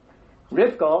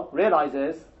 Rivka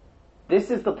realizes, this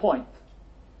is the point.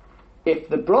 If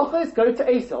the brachos go to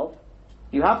Esav,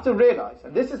 you have to realize,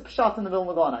 and this is Pshat in the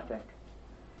Vilna Gaon, I think,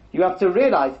 you have to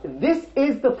realize, this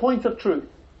is the point of truth.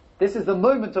 This is the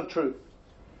moment of truth.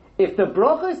 If the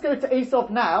brachos go to Esav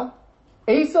now,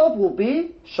 Esav will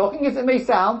be, shocking as it may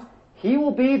sound, he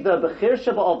will be the Bechir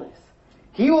Sheba'obis.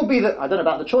 He will be I don't know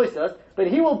about the choices, but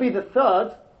he will be the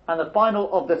 3rd and the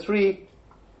final of the 3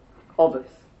 Obis.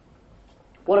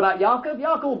 What about Yaakov?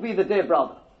 Yaakov will be the dear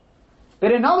brother.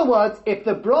 But in other words, if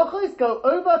the brachos go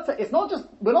over to,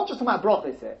 we're not just talking about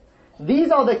brachos here.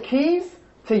 These are the keys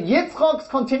to Yitzchak's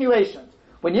continuation.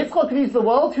 When Yitzchak leaves the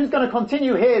world, who's going to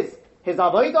continue his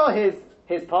avodah,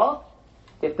 his path?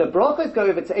 If the brachos go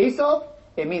over to Esav,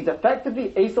 it means effectively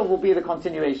Esav will be the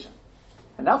continuation.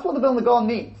 And that's what the Vilna Gaon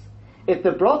means. If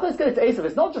the brachos go to Esav,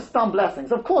 it's not just some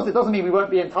blessings. Of course, it doesn't mean we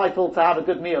won't be entitled to have a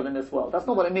good meal in this world. That's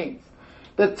not what it means.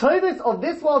 The tovos of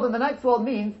this world and the next world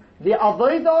means the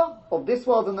avodah of this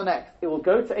world and the next. It will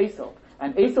go to Esav.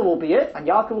 And Esav will be it, and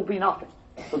Yaakov will be nothing.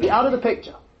 Will be out of the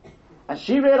picture. And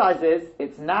she realizes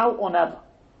it's now or never.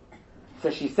 So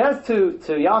she says to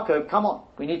Yaakov, come on,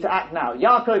 we need to act now.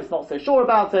 Yaakov's not so sure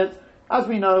about it. As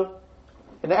we know,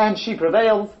 in the end she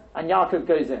prevails, and Yaakov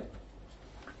goes in.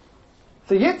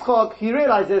 So Yitzchak, he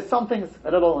realizes something's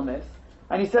a little amiss,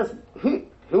 and he says,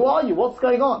 who are you? What's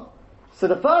going on? So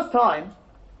the first time,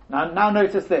 now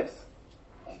notice this.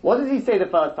 What does he say the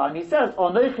first time? He says,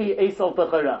 Anochi Esav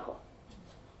b'chorecha.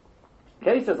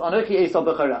 Okay, he says, Anochi Esav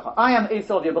b'chorecha. I am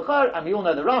Esav your b'chor, and we all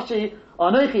know the Rashi.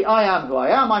 Anochi, I am who I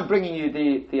am. I'm bringing you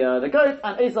the goat,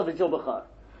 and Esav is your b'chor.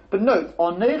 But note,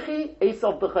 Anochi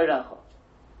Esav b'chorecha.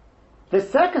 The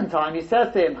second time he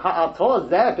says to him, Ha'ator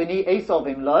zeh b'ni Esav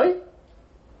imloi.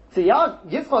 So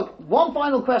Yitzchak, one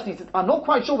final question. He says, I'm not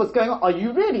quite sure what's going on. Are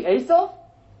you really Esav?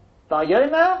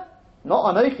 Vayomer,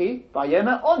 not Anochi,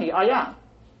 Vayomer Oni, I am.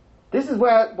 This is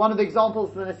where one of the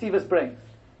examples the Nesivos brings.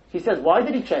 He says, why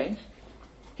did he change?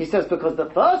 He says, because the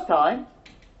first time,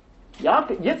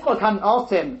 Yitzchak hadn't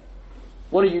asked him,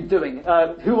 what are you doing?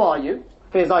 Who are you?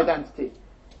 For his identity.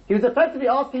 He was effectively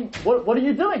asking, what are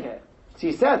you doing here? So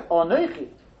he said, Anochi,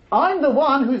 I'm the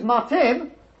one who's matim,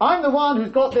 I'm the one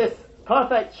who's got this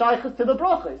perfect shaykhus to the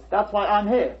brachos. That's why I'm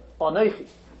here. Anochi.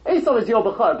 Esav is your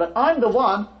b'chor, but I'm the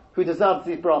one who deserves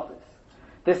these brachos.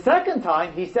 The second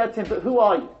time, he said to him, but who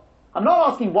are you? I'm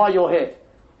not asking why you're here.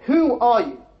 Who are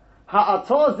you?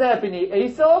 Ha'ator zeh b'ni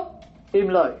Esav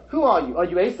imlo. Who are you? Are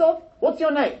you Esav? What's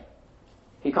your name?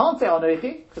 He can't say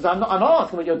Anochi, because I'm not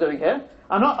asking what you're doing here.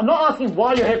 I'm not asking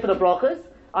why you're here for the brachas.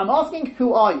 I'm asking,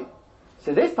 who are you?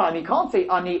 So this time he can't say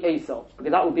Ani Esav,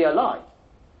 because that would be a lie.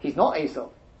 He's not Esav.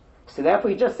 So therefore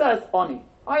he just says, Ani.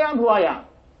 I am who I am.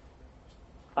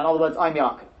 In other words, I'm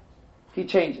Yaakov. He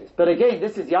changes. But again,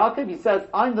 this is Yaakov. He says,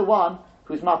 I'm the one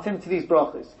who's matim to these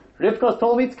brachas. Rivka's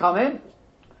told me to come in.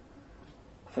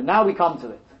 So now we come to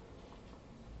it.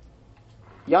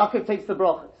 Yaakov takes the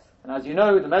brachas. And as you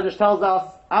know, the Medrash tells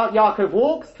us, out Yaakov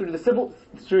walks through the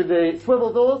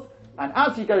swivel doors, and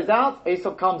as he goes out,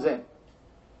 Esav comes in.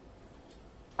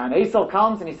 And Esav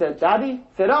comes and he says, Daddy,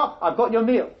 sit up, I've got your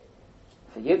meal.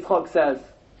 So Yitzchak says,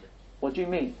 what do you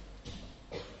mean?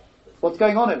 What's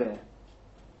going on over here?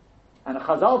 And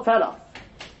Chazal tell us,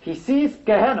 he sees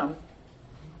Gehenna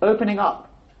opening up.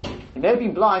 He may have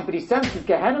been blind, but he senses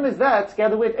Gehenna is there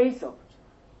together with Esav.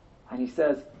 And he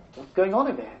says, what's going on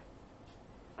over here?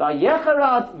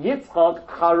 Vayecharat Yitzchak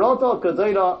charoda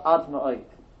gedola ad ma'od.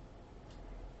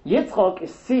 Yitzchak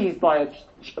is seized by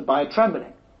a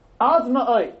trembling. Ad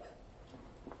ma'od.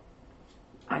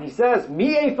 And he says,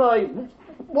 Mi efai,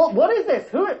 what is this?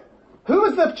 Who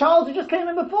is the child who just came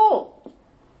in before?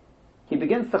 He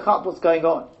begins to chat what's going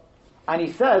on. And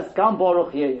he says, Gam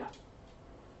Baruch Yeya.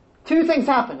 Two things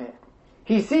happen here.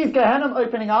 He sees Gehenna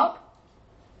opening up,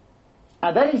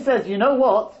 and then he says, you know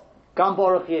what? Gam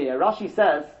Baruch Yeya. Rashi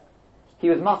says, he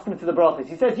was masking to the brachas.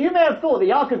 He says, you may have thought that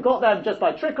Yaakov got them just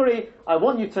by trickery. I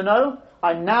want you to know,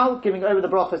 I'm now giving over the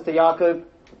brachas to Yaakov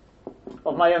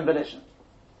of my own volition.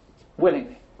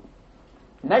 Willingly.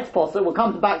 Next passage, we'll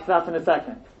come back to that in a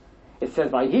second. It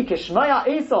says, Vayhi kishmaya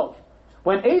Esav.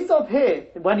 When Esav hears,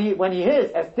 when he hears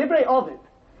Es Divrei Aviv,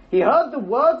 he heard the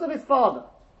words of his father.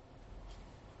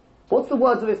 What's the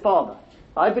words of his father?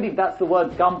 I believe that's the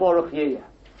word Gam Baruch Yeya.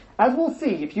 As we'll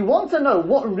see, if you want to know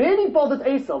what really bothered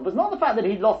Esav, was not the fact that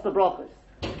he'd lost the brachas.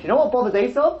 Do you know what bothered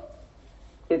Esav?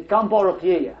 It's Gam Baruch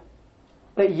Yeya.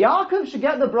 That Yaakov should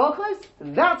get the brachas,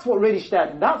 that's what really stirred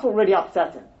him. That's what really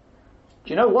upset him. Do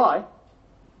you know why?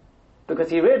 Because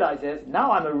he realizes,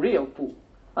 now I'm a real fool.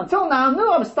 Until now, I knew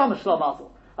I was stomach shlomazel.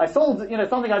 I sold,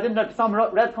 something I didn't know for some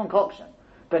red concoction.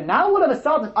 But now all of a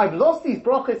sudden, I've lost these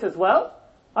brachas as well.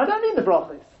 I don't need the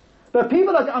brachas. But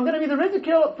I'm going to be the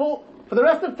ridicule for the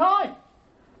rest of time.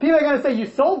 People are going to say, you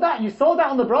sold that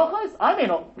on the brachas? I may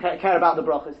not care about the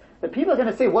brachas. But people are going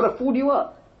to say, what a fool you were.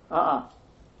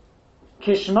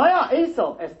 Kishmaya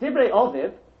Esav es divrei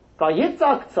Aviv,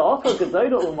 vayitzak tza'aka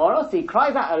gedola umara, so he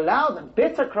cries out a loud and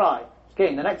bitter cry.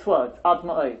 Again, the next words, ad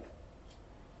ma'od.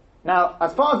 Now,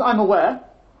 as far as I'm aware,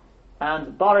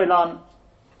 and Bar-Ilan,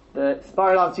 the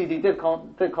Bar-Ilan CD did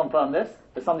confirm this.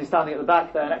 There's somebody standing at the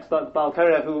back there, an expert Baal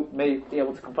Korea, who may be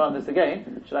able to confirm this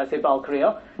again. Should I say Baal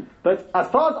Korea? But as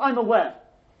far as I'm aware,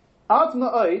 Ad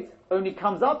Ma'od only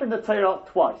comes up in the Torah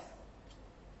twice.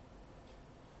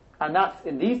 And that's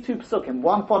in these two psukim,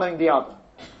 one following the other.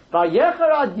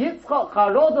 Vayecharad Yitzchak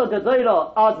charoda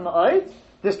gedola ad ma'od.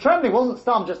 This trembling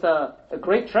wasn't just a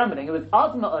great trembling, it was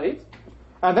ad ma'od.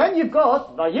 And then you've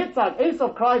got Vayitzak,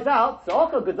 Esav cries out,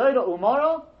 Tza'aka gedola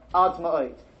umara ad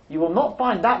ma'od. You will not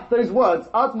find those words,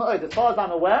 ad ma'od, as far as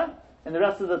I'm aware, in the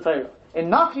rest of the Torah. In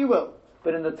Nach you will,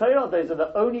 but in the Torah, those are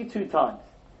the only two times.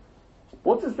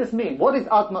 What does this mean? What is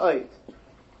ad ma'od?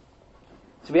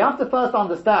 So we have to first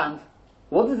understand,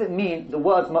 what does it mean, the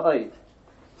word ma'od?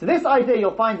 So this idea,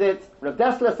 you'll find it, Rav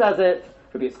Dessler says it,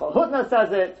 Rabbi Yitzchak Hutner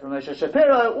says it, Rav Moshe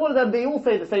Shapiro, all of them, they all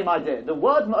say the same idea. The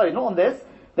word ma'od, not on this,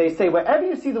 they say wherever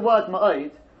you see the word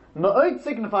ma'od, ma'od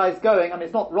signifies going,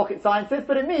 it's not rocket sciences,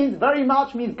 but it means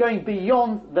going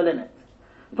beyond the limit.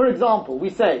 For example, we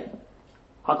say,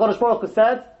 HaKadosh Baruch Hu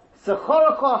said,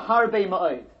 Sechorecha harbe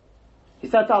ma'od. He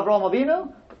said to Avraham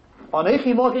Avinu,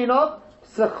 Anechi moginov,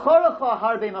 Sechorecha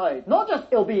harbe ma'od. Not just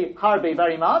it'll be harbe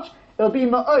very much, it'll be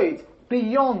ma'od,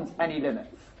 beyond any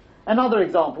limits. Another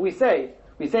example, we say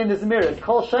in the Zemiras,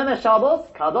 Kol Shemesh Shabbos,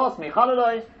 Kados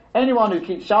Michaleloi, anyone who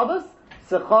keeps Shabbos,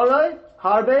 Sechoroi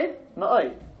harbe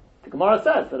ma'od. The Gemara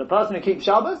says that a person who keeps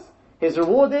Shabbos, his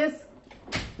reward is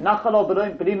Nachalo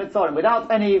b'li mitzarim, without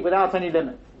any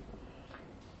limits.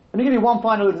 Let me give you one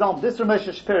final example. This from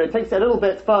Moshe Shapiro takes it a little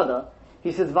bit further.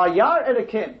 He says, Vayar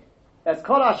Elokim es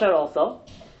kol asher also,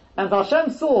 and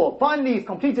Hashem saw finally He's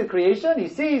completed creation. He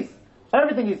sees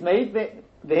everything He's made.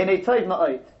 V'hinei tov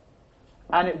ma'od,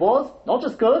 and it was not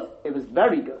just good; it was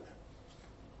very good.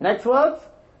 Next words,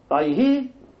 Vayihi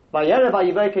Vayere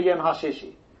Vayivoke Yom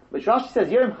Hashishi, which Rashi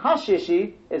says Yom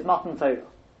Hashishi is Matan Torah.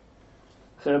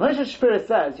 So Rav Moshe Shapiro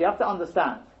says, you have to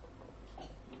understand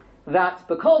that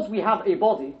because we have a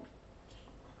body,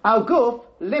 our guf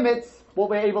limits what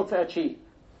we're able to achieve.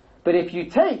 But if you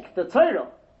take the Torah,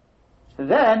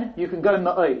 then you can go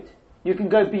ma'od. You can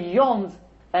go beyond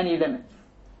any limits.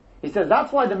 He says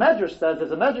that's why the Medrash says,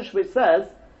 there's a Medrash which says,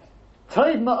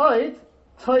 Toiv ma'od,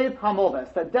 toiv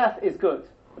hamoves, that death is good.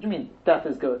 What do you mean, death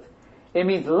is good? It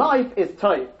means life is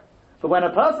toiv. But when a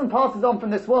person passes on from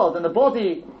this world and the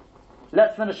body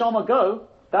lets the neshama go,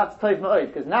 that's toiv ma'od,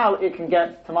 because now it can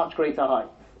get to much greater heights.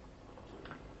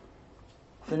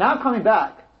 So now coming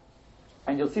back,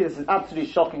 and you'll see this is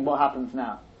absolutely shocking what happens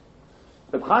now.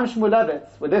 Reb Chaim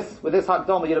Shmulevitz, with this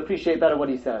Hakdama, you'll appreciate better what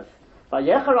he says.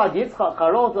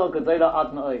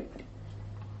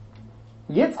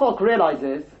 Yitzchak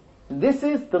realizes this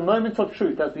is the moment of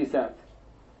truth, as we said.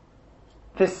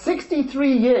 For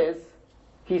 63 years,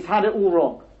 he's had it all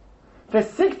wrong. For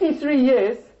 63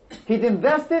 years, he'd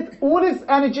invested all his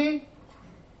energy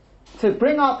to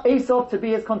bring up Esau to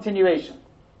be his continuation.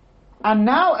 And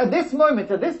now, at this moment,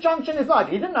 at this juncture in his life,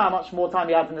 he didn't know how much more time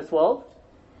he had in this world.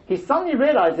 He suddenly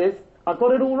realizes, I've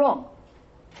got it all wrong.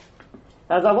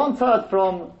 As I once heard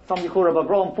from somebody called Rabbi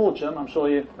Avraham Fortune, I'm sure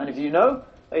many of you know,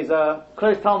 he's a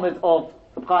close Talmud of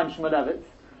Reb Chaim Shmulevitz.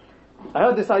 I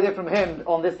heard this idea from him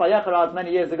on this Vayecharad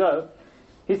many years ago.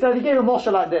 He said, he gave a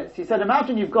moshe like this. He said,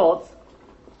 imagine you've got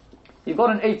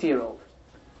an 80-year-old.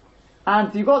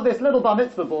 And you've got this little bar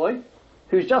mitzvah boy,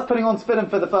 who's just putting on tefillin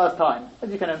for the first time. As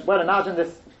you can well imagine,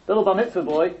 this little bar mitzvah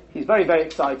boy, he's very, very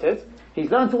excited. He's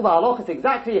learned all the halachas,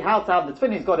 exactly how to have the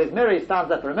tefillin. He's got his mirror, he stands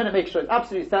there for a minute, makes sure it's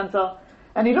absolutely center.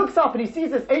 And he looks up and he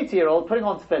sees this 80-year-old putting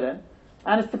on tefillin,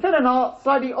 and his tefillin are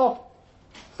slightly off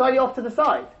to the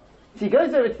side. So he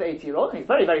goes over to the 80-year-old, and he's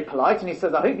very, very polite, and he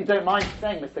says, I hope you don't mind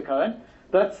saying, Mr. Cohen,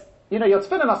 but, your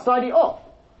tefillin are slightly off.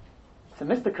 So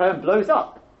Mr. Cohen blows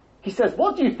up. He says,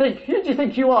 what do you think? Who do you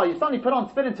think you are? You suddenly put on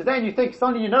tefillin today and you think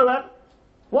suddenly you know it?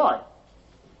 Why?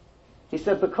 He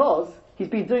said, because he's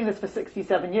been doing this for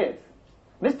 67 years.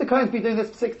 Mr. Cohen's been doing this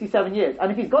for 67 years.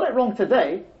 And if he's got it wrong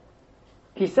today,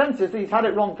 he senses that he's had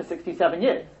it wrong for 67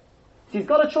 years. So he's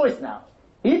got a choice now.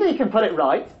 Either he can put it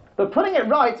right, but putting it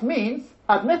right means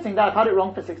admitting that I've had it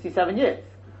wrong for 67 years.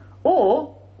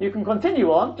 Or you can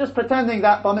continue on, just pretending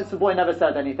that bar mitzvah boy never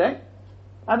said anything,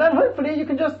 and then hopefully you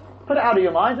can just put it out of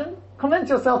your mind and convince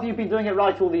yourself you've been doing it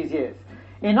right all these years.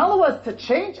 In other words, to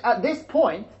change at this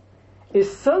point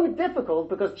is so difficult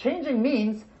because changing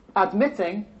means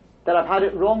admitting that I've had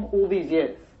it wrong all these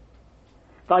years.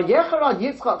 Means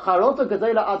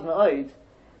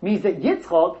that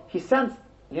Yitzchak, he sensed,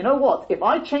 you know what, if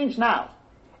I change now,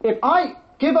 if I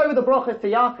give over the brachas to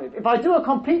Yaakov, if I do a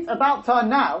complete about turn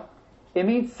now, it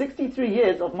means 63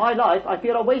 years of my life I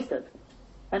feel are wasted.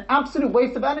 An absolute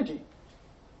waste of energy.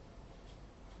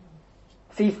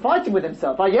 So he's fighting with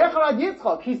himself.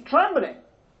 He's trembling.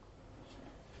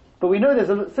 But we know there's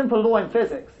a simple law in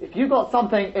physics. If you've got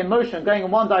something in motion going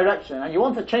in one direction and you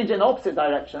want to change it in the opposite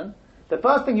direction, the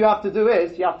first thing you have to do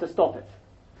is you have to stop it.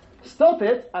 Stop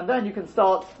it, and then you can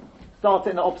start it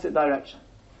in the opposite direction.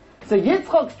 So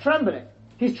Yitzchak's trembling.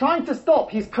 He's trying to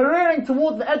stop. He's careering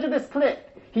towards the edge of this cliff.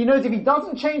 He knows if he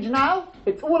doesn't change now,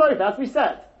 it's all over, as we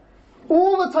said.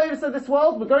 All the Torahs of this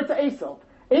world will go to Esau.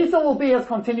 Esau will be his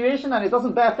continuation, and it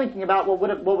doesn't bear thinking about what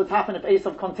would happen if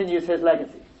Esau continues his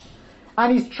legacy.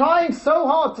 And he's trying so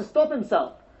hard to stop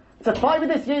himself, to fight with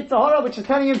this Yetzer Hara, which is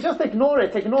telling him, just ignore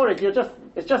it.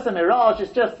 It's just a mirage,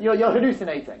 you're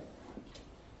hallucinating.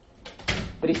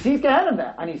 But he sees Gehenna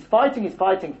there, and he's fighting.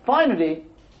 Finally,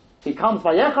 he comes,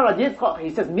 Vayecharad Yitzchak, he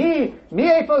says, Mi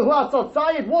eifo hu atzot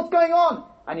Zayid, what's going on?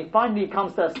 And he finally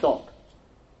comes to a stop.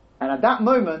 And at that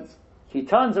moment, he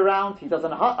turns around, he does a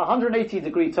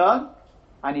 180-degree turn,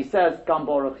 and he says, Gam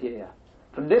Baruch Yeh.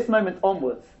 From this moment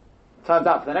onwards, turns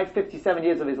out for the next 57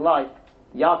 years of his life,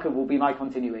 Yaakov will be my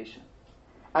continuation.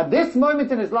 At this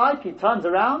moment in his life, he turns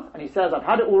around and he says, I've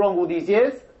had it all wrong all these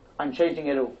years, I'm changing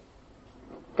it all.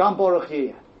 Gam Baruch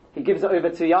Yeh. He gives it over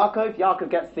to Yaakov, Yaakov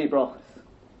gets the brachas.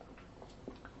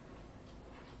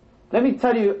 Let me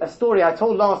tell you a story I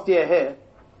told last year here.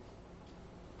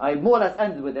 I more or less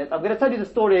ended with it. I'm going to tell you the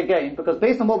story again, because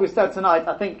based on what we've said tonight,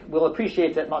 I think we'll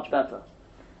appreciate it much better.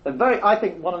 I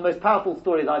think one of the most powerful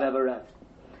stories I've ever read.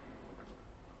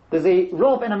 There's a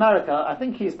Rav in America, I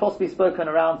think he's possibly spoken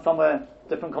around somewhere,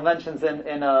 different conventions in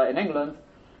England,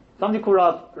 somebody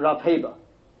called Rav Haber.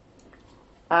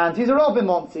 And he's a Rav in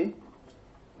Monsey,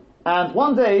 and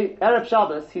one day, Erev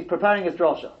Shabbos, he's preparing his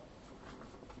drasha.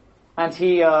 And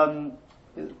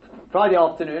Friday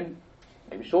afternoon,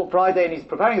 maybe short Friday, and he's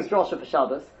preparing his drasha for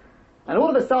Shabbos, and all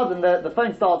of a sudden the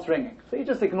phone starts ringing. So he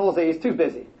just ignores it, he's too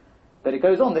busy. But it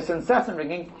goes on, this incessant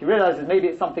ringing. He realizes maybe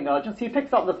it's something urgent, so he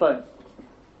picks up the phone.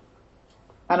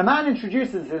 And a man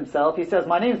introduces himself. He says,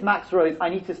 "My name's Max Rose, I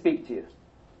need to speak to you."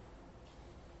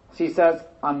 So he says,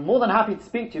 "I'm more than happy to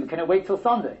speak to you, but can it wait till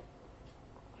Sunday?"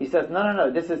 He says, no,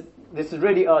 this is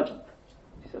really urgent."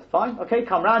 He says, "Fine, okay,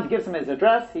 come round." He gives him his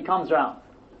address, he comes round.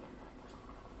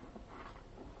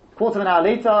 Quarter of an hour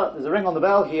later, there's a ring on the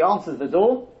bell, he answers the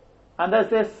door, and there's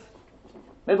this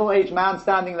middle-aged man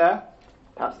standing there,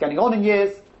 perhaps getting on in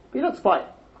years, but he looks quite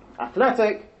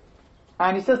athletic,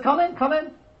 and he says, come in.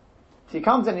 So he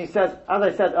comes in and he says, "As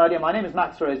I said earlier, my name is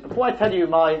Max Rose. Before I tell you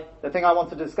the thing I want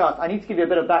to discuss, I need to give you a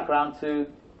bit of background to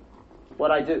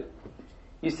what I do.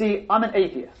 You see, I'm an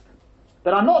atheist.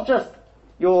 But I'm not just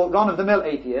your run-of-the-mill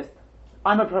atheist,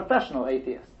 I'm a professional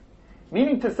atheist.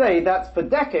 Meaning to say that for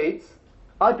decades,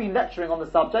 I've been lecturing on the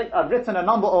subject, I've written a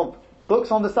number of books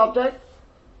on the subject.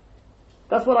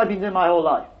 That's what I've been doing my whole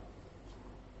life.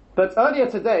 But earlier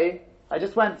today, I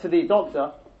just went to the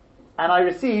doctor, and I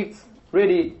received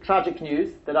really tragic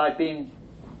news that I've been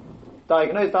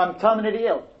diagnosed, I'm terminally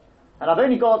ill. And I've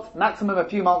only got maximum a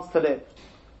few months to live.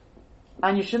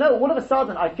 And you should know, all of a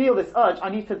sudden, I feel this urge, I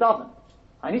need to daven.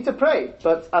 I need to pray.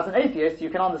 But as an atheist, you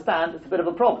can understand it's a bit of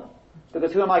a problem.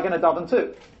 Because who am I going to daven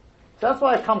to? So that's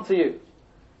why I've come to you.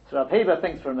 So Rav Haber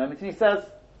thinks for a moment, and he says,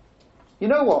 "You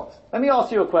know what? Let me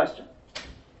ask you a question.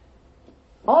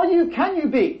 Can you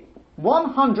be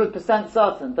 100%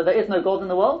 certain that there is no God in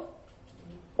the world?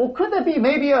 Or could there be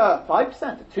maybe a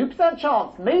 5%, a 2%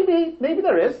 chance? Maybe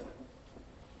there is."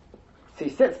 So he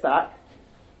sits back,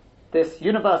 this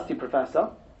university professor,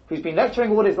 who's been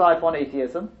lecturing all his life on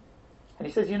atheism, and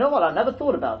he says, "You know what, I never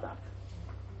thought about that."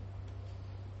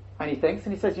 And he thinks,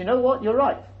 and he says, "You know what, you're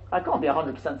right. I can't be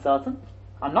 100% certain.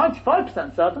 I'm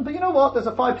 95% certain, but you know what, there's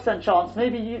a 5% chance,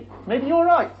 maybe you're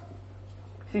right."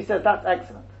 So he says, "That's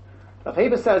excellent." Rav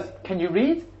Haber says, "Can you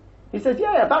read?" He says,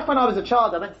 yeah, back when I was a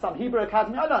child, I went to some Hebrew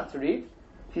academy, I learned to read."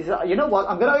 He says, "You know what,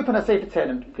 I'm going to open a Sefer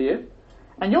Tehillim for you,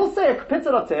 and you'll say a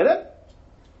kapitel of Tehillim,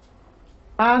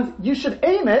 and you should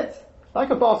aim it, like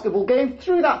a basketball game,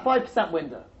 through that 5%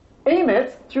 window. Aim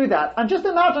it through that, and just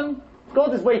imagine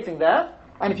God is waiting there,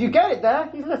 and if you get it there,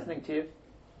 He's listening to you."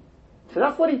 So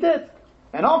that's what he did.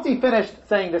 And after he finished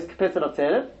saying this kapitel of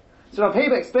Tehillim, so Rav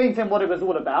Haber explained to him what it was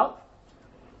all about,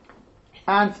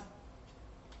 and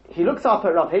he looks up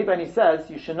at Rav Haber and he says,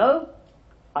 "You should know,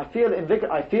 I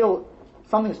feel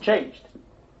something's changed.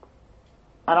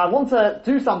 And I want to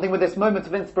do something with this moment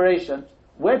of inspiration.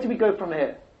 Where do we go from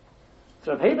here?"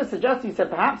 So Rav Haber suggests, he said,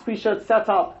 perhaps we should set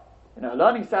up a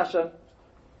learning session.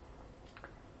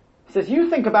 He says, "You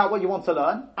think about what you want to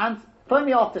learn, and phone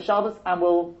me after Shabbos, and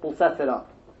we'll set it up."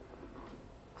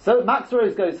 So Max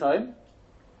Rose goes home.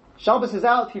 Shabbos is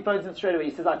out, he phones him straight away.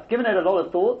 He says, "I've given it a lot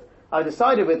of thought. I've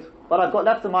decided with what I've got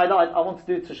left of my life, I want to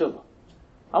do teshuvah.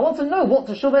 I want to know what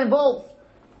teshuvah involves.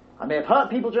 I may have hurt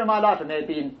people during my life, I may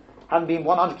have haven't been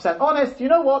 100% honest. You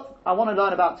know what? I want to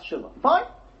learn about teshuvah." Fine.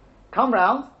 Come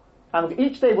round, and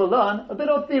each day we'll learn a bit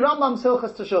of the Rambam's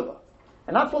Hilchos Teshuvah.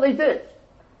 And that's what they did.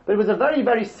 But it was a very,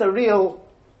 very surreal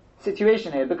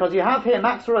situation here, because you have here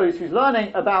Max Rose, who's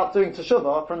learning about doing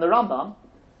teshuvah from the Rambam,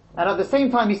 and at the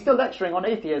same time he's still lecturing on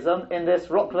atheism in this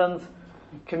Rockland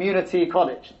Community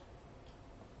College.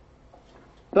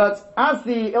 But as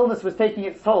the illness was taking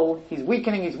its toll, he's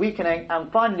weakening,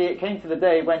 and finally it came to the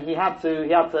day when he had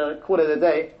to call it a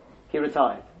day. He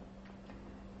retired.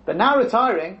 But now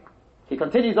retiring, he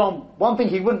continues on. One thing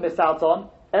he wouldn't miss out on,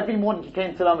 every morning he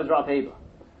came to learn with Rav Haber.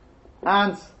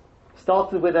 And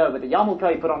started with a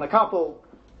yarmulke, he put on a couple,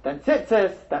 then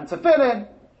tzitzis, then tefillin.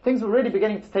 Things were really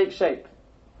beginning to take shape.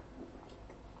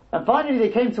 And finally they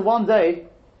came to one day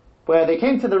where they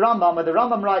came to the Rambam, where the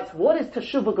Rambam writes, what is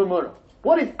teshuvah gemura?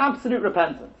 What is absolute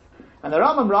repentance? And the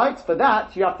Rambam writes, for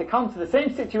that you have to come to the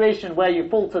same situation where you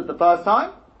faltered the first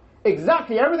time.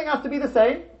 Exactly, everything has to be the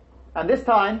same. And this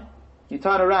time, you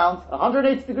turn around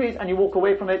 180 degrees and you walk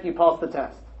away from it, you pass the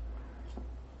test.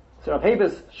 So Rav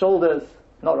Haber's shoulders,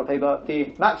 not Rav Haber,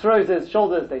 the Max Rose's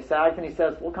shoulders, they sagged, and he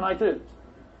says, what can I do?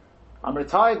 I'm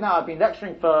retired now, I've been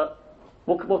lecturing for,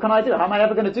 what can I do? How am I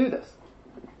ever going to do this?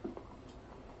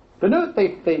 But no,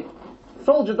 they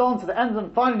soldiered on to the end,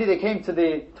 and finally they came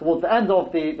towards the end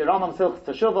of the Rambam's Hilchos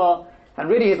Teshuvah, and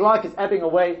really his life is ebbing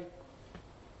away.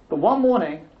 But one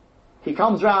morning, he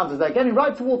comes round as they're getting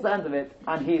right towards the end of it,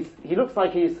 and he looks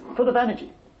like he's full of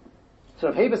energy. So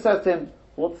Rav Haber says to him,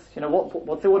 what's it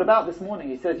all about this morning?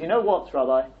 He says, you know what,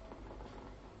 Rabbi?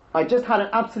 I just had an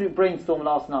absolute brainstorm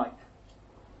last night.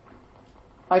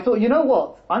 I thought, you know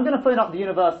what? I'm going to phone up the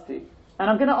university, and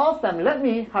I'm going to ask them, let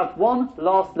me have one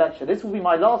last lecture. This will be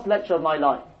my last lecture of my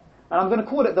life. And I'm going to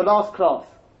call it the last class.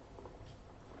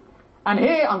 And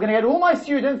here, I'm going to get all my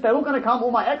students, they're all going to come,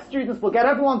 all my ex-students, we'll get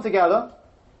everyone together.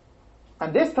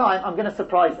 And this time, I'm going to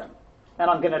surprise them. And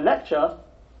I'm going to lecture,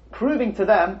 proving to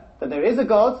them that there is a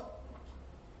God,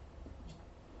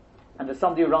 and there's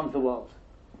somebody who runs the world.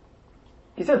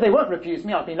 He says they won't refuse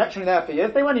me, I've been lecturing there for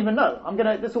years, they won't even know.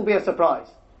 This will be a surprise.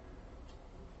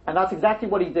 And that's exactly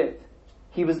what he did.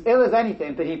 He was ill as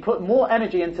anything, but he put more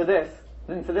energy into this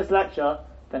lecture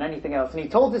than anything else. And he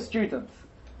told his students,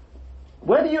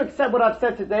 whether you accept what I've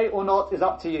said today or not is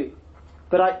up to you.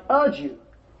 But I urge you,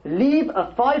 leave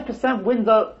a 5%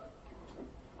 window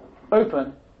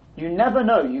open. You never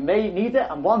know, you may need it,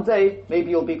 and one day,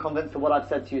 maybe you'll be convinced of what I've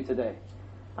said to you today.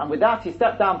 And with that, he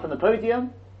stepped down from the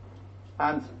podium,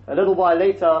 and a little while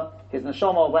later, his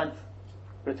neshama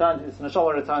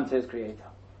returned to his Creator.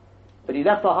 But he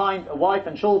left behind a wife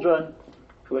and children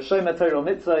who were shomer Torah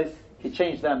mitzvos. He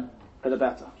changed them for the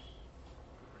better.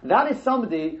 That is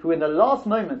somebody who in the last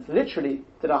moments literally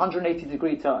did a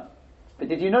 180-degree turn. But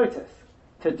did you notice?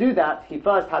 To do that, he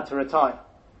first had to retire.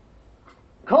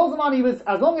 Kol Zaman,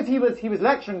 as long as he was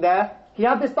lecturing there, he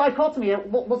had this dichotomy.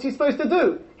 What's he supposed to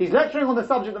do? He's lecturing on the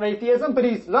subject of atheism, but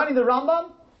he's learning the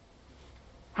Rambam.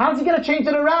 How's he going to change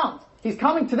it around? He's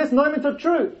coming to this moment of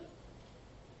truth.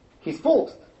 He's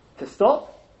forced to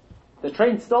stop. The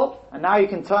train stopped, and now he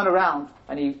can turn around,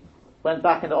 and he went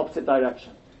back in the opposite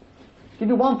direction. Give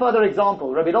you one further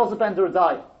example. Rabbi Elazar ben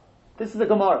Dordaya. This is the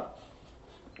Gemara.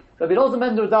 Rabbi Elazar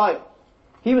ben Dordaya.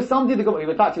 He was somebody,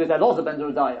 in fact he was Elazar ben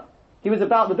Dordaya. He was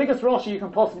about the biggest Rosh you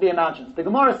can possibly imagine. The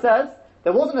Gemara says,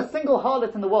 there wasn't a single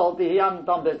harlot in the world that he hadn't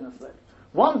done business with.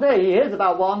 One day he hears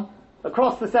about one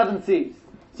across the 7 seas.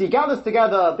 So he gathers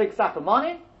together a big sack of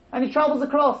money, and he travels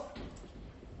across.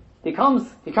 He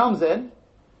comes in,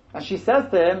 and she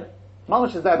says to him,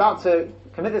 Mamash, as they're about to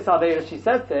commit this Aveira, she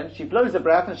says to him, she blows a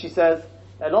breath, and she says,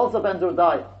 Elazar ben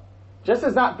Dordaya, just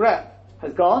as that breath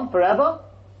has gone forever,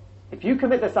 if you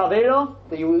commit this Aveira,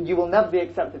 then you will never be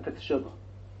accepted for Teshuvah.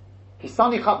 He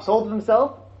suddenly chaps hold of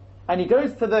himself, and he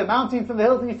goes to the mountains and the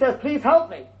hills, and he says, please help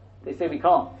me. They say, we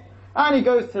can't. And he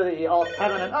asks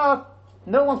heaven and earth,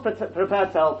 no one's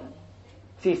prepared to help him.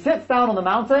 So he sits down on the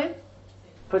mountain,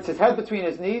 puts his head between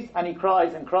his knees, and he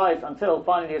cries and cries until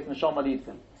finally his neshama leaves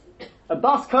him. A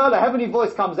bas kol, a heavenly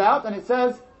voice comes out, and it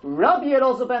says, Rabbi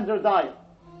Elazar ben Dordaya.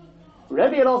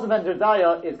 Rabbi Elazar ben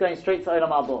Dordaya is going straight to Olam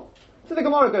Haba. So the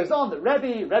Gemara goes on, that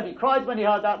Rabbi cried when he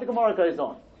heard that, the Gemara goes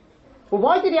on. Well,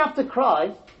 why did he have to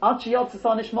cry, Ad sheyad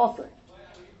sasar nishmasei?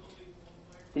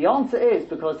 The answer is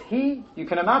because you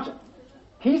can imagine,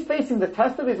 he's facing the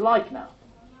test of his life now.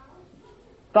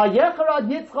 But the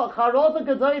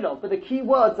key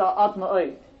words are ad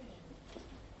ma'od.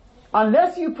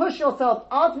 Unless you push yourself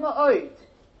ad ma'od,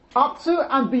 up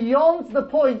to and beyond the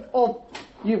point of,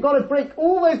 you've got to break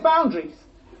all those boundaries.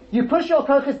 You push your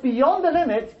kochos beyond the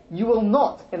limit, you will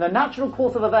not, in the natural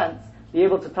course of events, be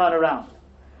able to turn around.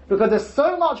 Because there's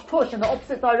so much push in the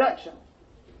opposite direction.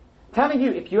 Telling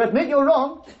you, if you admit you're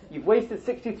wrong, you've wasted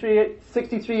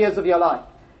 63 years of your life.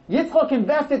 Yitzchak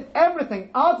invested everything,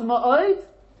 ad ma'od,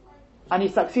 and he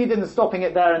succeeded in stopping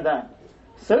it there and then.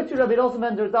 So too Rabbi Elazar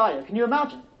ben Dordaya. Can you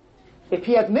imagine? If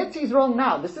he admits he's wrong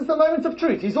now, this is the moment of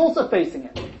truth, he's also facing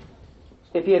it.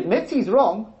 If he admits he's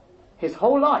wrong, his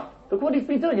whole life, look what he's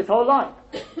been doing his whole life.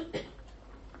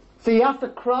 So he has to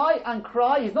cry and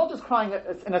cry. He's not just crying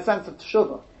in a sense of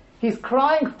teshuvah. He's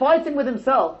crying, fighting with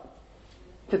himself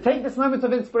to take this moment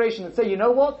of inspiration and say, you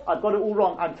know what? I've got it all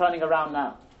wrong. I'm turning around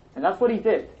now. And that's what he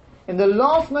did. In the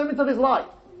last moment of his life,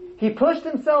 he pushed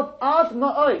himself ad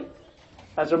ma'od.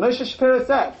 As Rav Moshe Shapiro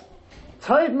says,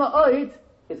 Tov ma'od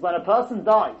is when a person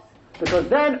dies. Because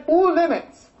then all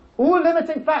limits, all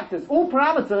limiting factors, all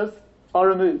parameters are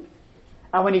removed.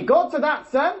 And when he got to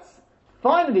that sense,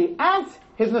 finally, as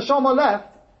his neshama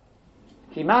left,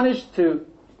 he managed to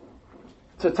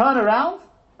turn around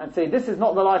and say, this is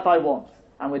not the life I want.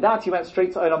 And with that he went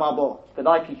straight to Olam Haba, the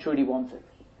life he truly wanted.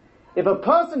 If a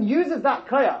person uses that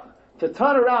koyach to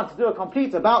turn around, to do a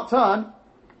complete about turn,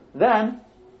 then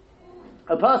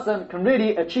a person can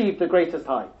really achieve the greatest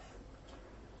heights.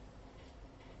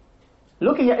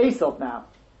 Looking at Esav now,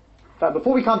 in fact,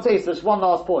 before we come to Esav, just one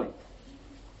last point.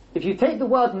 If you take the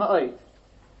word ma'od,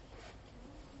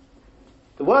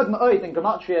 the word ma'od in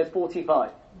Gematria is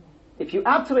 45. If you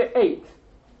add to it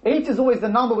 8 is always the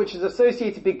number which is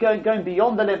associated with going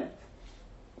beyond the limit.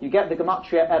 You get the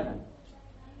Gematria Even.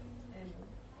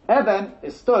 Even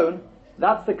is stone,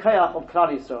 that's the Koyach of Klal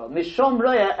Yisrael. Mishom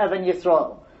Roya Even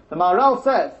Yisrael. The Maharal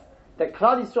says that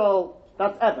Klal Yisrael,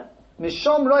 that's Even.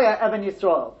 Mishom Roya Even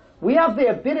Yisrael. We have the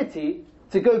ability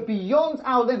to go beyond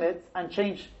our limits and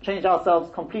change ourselves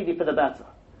completely for the better.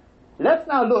 Let's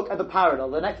now look at the parallel,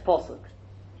 the next pasuk.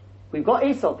 We've got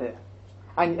Esau here.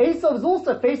 And Esau is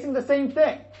also facing the same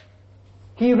thing.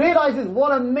 He realizes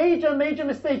what a major, major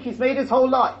mistake he's made his whole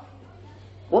life.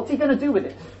 What's he going to do with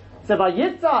it? So by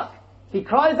Yitzhak, he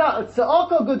cries out,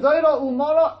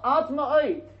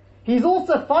 he's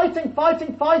also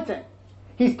fighting.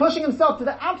 He's pushing himself to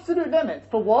the absolute limit.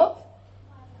 For what?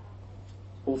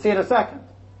 We'll see in a second.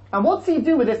 And what's he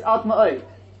do with this Atma'od?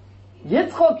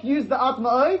 Yitzchak used the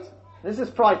Atma'od. This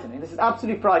is frightening. This is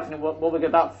absolutely frightening what we're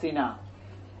about to see now.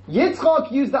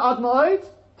 Yitzchak used the Atma'od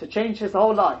to change his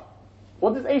whole life.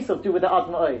 What does Esau do with the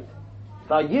Atma'od?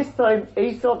 Vayistom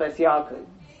Esau ves Yaakov.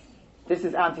 This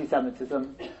is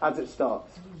anti-Semitism as it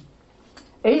starts.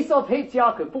 Esau hates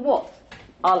Yaakov for what?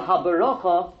 Al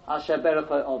habaracha asher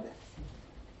beracha ovis.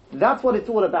 That's what it's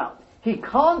all about. He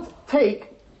can't take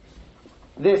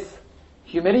this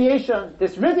humiliation,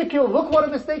 this ridicule. Look what a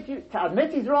mistake to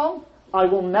admit he's wrong. I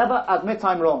will never admit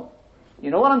I'm wrong.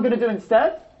 You know what I'm going to do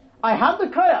instead? I have the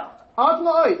koyach. Ad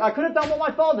ma'od. I could have done what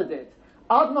my father did.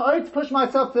 Ad ma'od, to push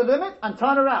myself to the limit and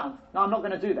turn around. No, I'm not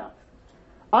going to do that.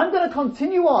 I'm going to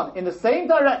continue on in the same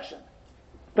direction.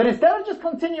 But instead of just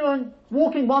continuing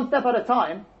walking one step at a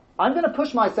time, I'm going to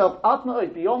push myself ad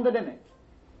ma'od, beyond the limit.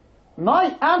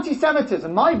 My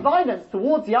anti-Semitism, my violence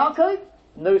towards Yaakov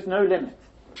knows no limit.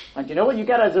 And you know what you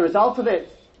get as a result of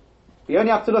it? We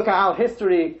only have to look at our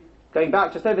history, going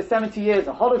back just over 70 years,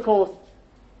 the Holocaust.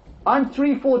 I'm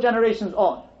 3-4 generations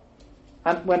on.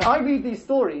 And when I read these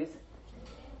stories,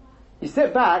 you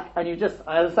sit back and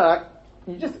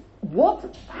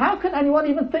what? How can anyone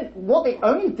even think what they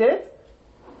only did?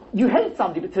 You hate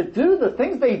somebody, but to do the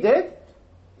things they did,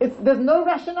 there's no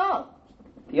rationale.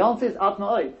 The answer is ad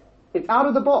ma'od. It's out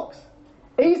of the box.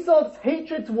 Esau's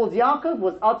hatred towards Yaakov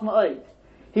was ad ma'od.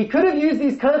 He could have used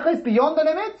these kochos beyond the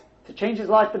limit to change his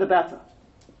life for the better.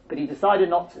 But he decided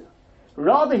not to.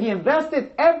 Rather, he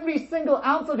invested every single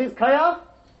ounce of his koyach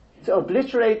to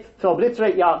obliterate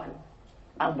Yaakov.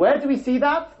 And where do we see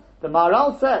that? The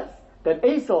Maharal says that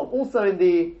Esau, also in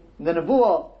the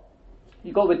Nevuah,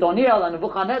 you got with Daniel and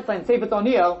Nebuchadnezzar in Sefer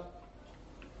Daniel,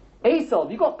 Esau,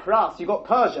 you got Pras, you got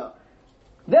Persia.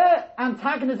 Their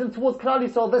antagonism towards Klal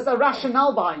Yisrael, there's a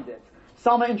rationale behind it.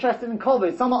 Some are interested in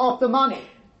kovod, some are after money.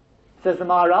 Says the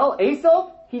Maharal,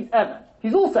 Esau, he's Evan.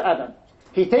 He's also Evan.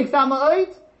 He takes that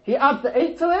ma'od, he adds the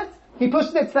 8 to it, he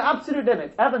pushes it to the absolute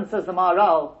limit. Evan, says the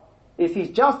Maharal, is he's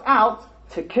just out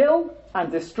to kill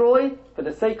and destroy for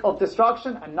the sake of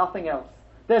destruction and nothing else.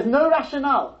 There's no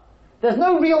rationale. There's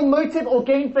no real motive or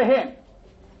gain for him.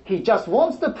 He just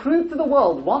wants to prove to the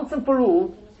world, once and for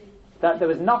all, that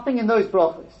there is nothing in those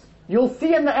brachos. You'll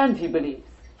see in the end, he believes.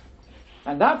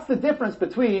 And that's the difference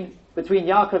between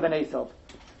Yaakov and Esau.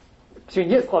 Between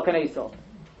Yitzchak and Esau.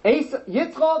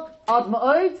 Yitzchak, ad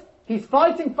ma'od, he's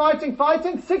fighting.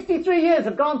 63 years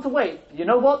have gone to waste. You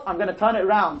know what? I'm going to turn it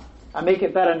around and make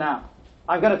it better now.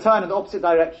 I'm going to turn in the opposite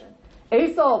direction.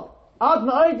 Esau, ad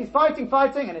ma'od, he's fighting,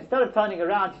 and instead of turning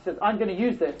around, he says, I'm going to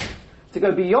use this to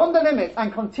go beyond the limit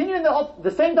and continue in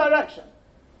the same direction.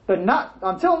 But not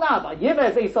until now, by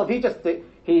Yivez Esau,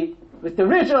 he was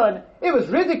derision, it was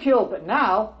ridicule, but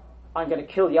now I'm going to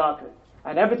kill Yaakov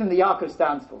and everything that Yaakov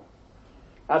stands for.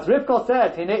 As Rivka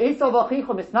said, says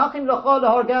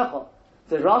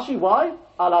Rashi, why?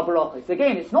 Ala barachos.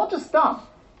 Again, it's not just stam,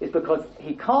 it's because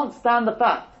he can't stand the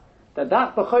fact that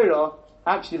bechorah,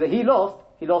 actually that he lost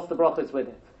the brachos with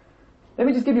it. Let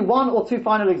me just give you 1 or 2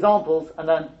 final examples, and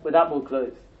then with that we'll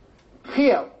close.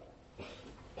 Chiel.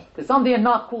 There's somebody in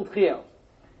Nach called Chiel.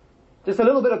 Just a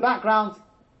little bit of background.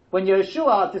 When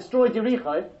Yeshua destroyed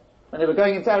Yericho, when they were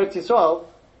going into Eretz Yisrael,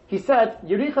 he said,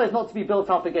 Yericho is not to be built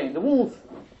up again. The walls,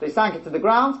 they sank into the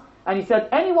ground, and he said,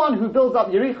 anyone who builds up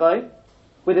Yericho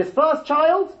with his first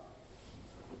child,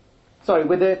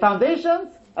 with the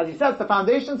foundations, as he sets the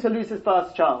foundations, he'll lose his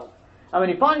first child. And when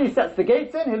he finally sets the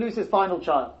gates in, he'll lose his final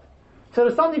child. So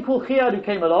there's somebody called Chiel who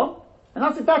came along, and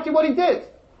that's exactly what he did.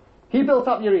 He built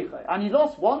up Yericho, and he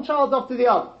lost one child after the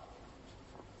other.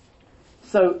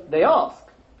 So they ask,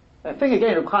 I think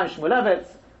again, Reb Chaim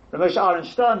Shmulevitz, Reb Moshe Aaron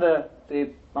Stern, the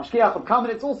Mashgiach of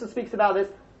Kamenetz also speaks about this.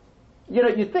 You know,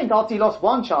 you'd think after he lost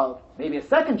one child, maybe a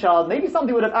second child, maybe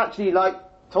somebody would have actually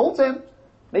told him,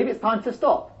 maybe it's time to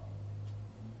stop.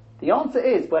 The answer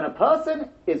is, when a person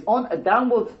is on a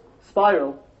downward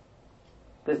spiral,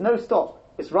 there's no stop.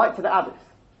 It's right to the abyss.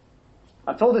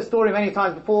 I've told this story many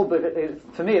times before, but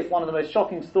to me it's one of the most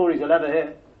shocking stories you'll ever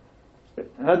hear.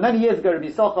 I heard many years ago, Rabbi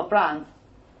Yisachar Franz,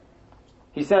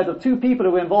 he said of 2 people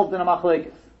who were involved in a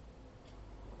machlokes.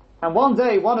 And one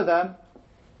day, one of them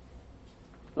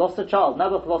lost a child,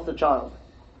 never lost a child.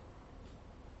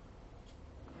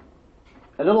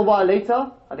 A little while later,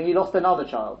 I think he lost another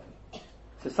child.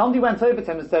 So somebody went over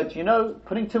to him and said,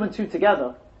 putting 2 and 2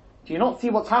 together, do you not see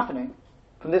what's happening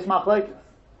from this machlokes?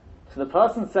 So the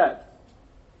person said,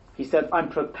 I'm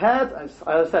prepared, as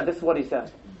I said, this is what he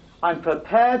said, I'm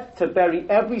prepared to bury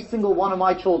every single one of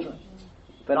my children,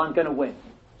 but I'm going to win.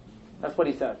 That's what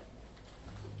he said.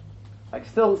 Like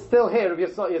still hear of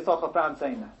Yisachar Brown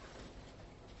saying that.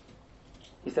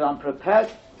 He said, I'm prepared.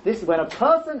 This is when a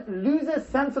person loses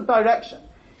sense of direction.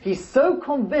 He's so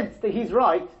convinced that he's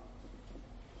right,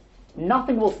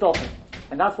 nothing will stop him.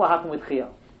 And that's what happened with Chia.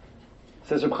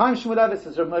 Says Reb Chaim Shmulevitz,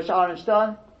 says Reb Moshe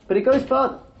Arenstein, but it goes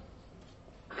further.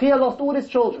 Chia lost all his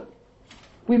children.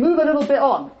 We move a little bit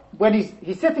on. When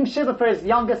he's sitting shiva for his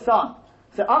youngest son.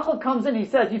 So Achel comes in, he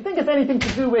says, you think it's anything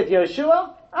to do with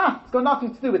Yeshua? It's got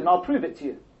nothing to do with him, I'll prove it to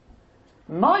you.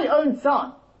 My own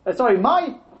son,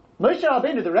 my Moshe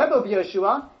Rabbeinu, the Rebbe of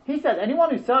Yeshua, he said, anyone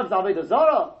who serves Avodah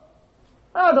Zarah,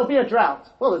 there'll be a drought.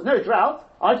 Well, there's no drought.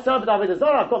 I've served Avodah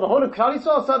Zarah, I've got the whole of Klal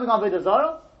Yisrael serving Avodah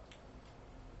Zarah.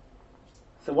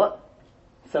 So what?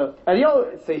 So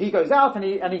he goes out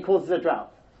and he causes a drought.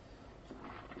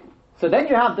 So then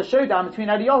you have the showdown between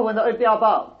Eliyahu and the Ovdei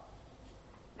Abal.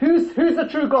 Who's the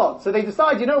true God? So they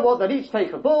decide, they'll each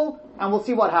take a bull, and we'll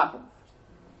see what happens.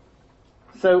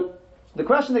 So, the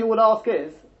question they would ask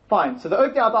is, fine, so the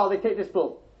Ovdei Abal, they take this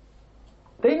bull.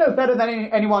 They know better than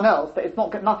anyone else that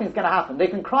nothing's going to happen. They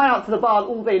can cry out to the Baal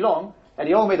all day long,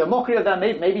 Eliyahu made a mockery of them,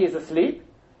 maybe he's asleep,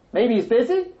 maybe he's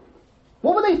busy.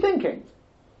 What were they thinking?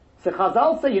 So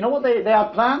Chazal say, you know what they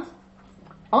had planned?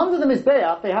 Under the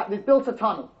Mizbeach, they built a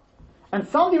tunnel. And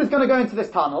somebody was going to go into this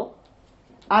tunnel,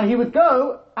 and he would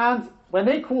go, and when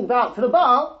they called out to the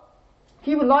Baal,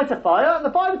 he would light a fire, and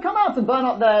the fire would come out and burn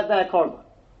up their korban.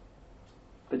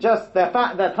 But just their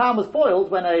plan was foiled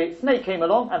when a snake came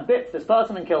along and bit this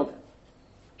person and killed him.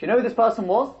 Do you know who this person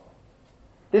was?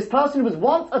 This person was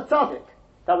once a tzaddik.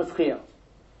 That was Chia.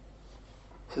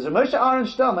 Says Moshe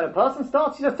Arenstein, when a person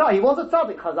starts, he was a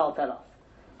tzaddik, Chazal tell us.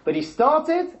 But he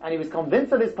started, and he was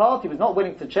convinced of his path, he was not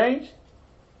willing to change.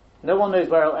 No one knows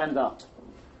where it'll end up.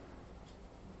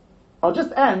 I'll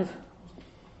just end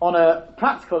on a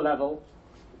practical level,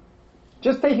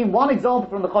 just taking one example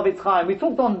from the Chofetz Chaim. We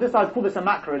talked on this, I'd call this a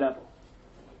macro level.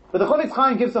 But the Chofetz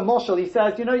Chaim gives a moshel. He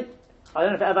says, I don't know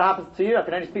if it ever happens to you, I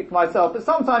can only speak for myself, but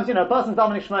sometimes, a person's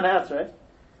davening Shemona Esrei,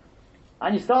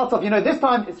 and you start off, this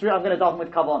time it's real, I'm going to daven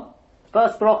with Kavanah.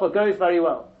 First bracha goes very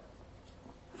well.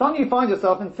 Suddenly you find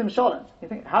yourself in Sim Sholem. You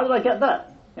think, how did I get there?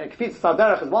 Kfitz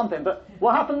Saderech is one thing, but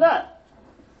what happened there?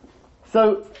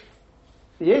 So,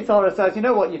 the Yetzer Hara says, you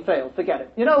know what, you failed, forget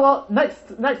it. You know what, next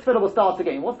fiddle will start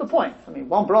again. What's the point?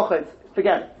 One bracha,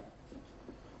 forget it.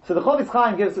 So the Chofetz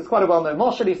Chaim gives us quite a well-known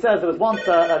moshel. He says there was once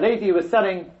a lady who was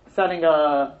selling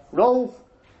rolls,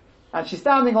 and she's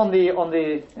standing in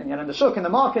the shuk in the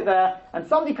market there, and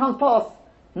somebody comes past,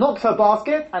 knocks her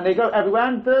basket, and they go everywhere,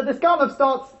 and this Ganav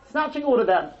starts snatching all of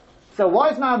them. So a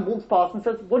wise man walks past and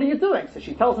says, what are you doing? So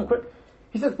she tells him quick.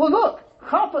 He says, well look,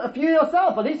 chop a few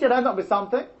yourself, at least you'll end up with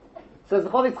something. Says the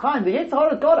Chofetz Chaim, the Yetzer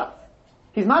Hara got us.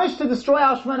 He's managed to destroy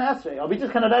our Shemona Esrei. Are we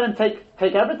just going to let him take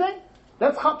everything?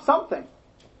 Let's chop something.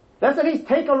 Let's at least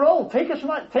take a roll, take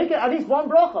at least one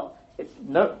bracha.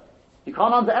 No, you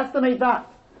can't underestimate that.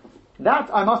 That,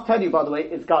 I must tell you, by the way,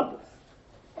 is godless.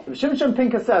 If Shimshon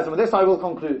Pinkus says, and with this I will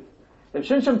conclude, if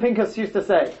Shimshon Pinkus used to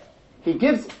say, he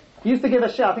used to give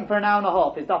a share, I think for an hour and a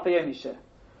half, his Daf Yomi share.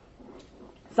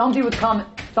 Somebody would come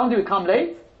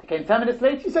late, they came 10 minutes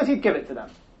late, he says he'd give it to them.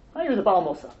 He was a Baal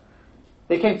Musa.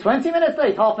 They came 20 minutes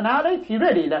late, half an hour late, he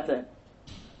really let in.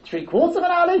 3/4 of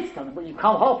an hour late, but you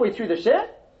come halfway through the share.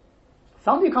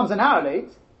 Somebody who comes an hour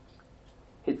late,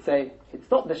 he'd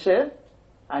stop the share,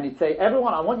 and he'd say,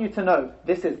 everyone, I want you to know,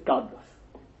 this is godless.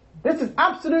 This is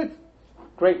absolute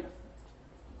greatness.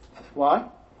 Why?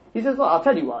 He says, well, I'll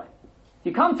tell you why.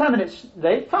 You come 10 minutes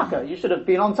late, taka, you should have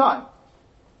been on time.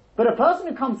 But a person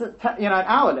who comes an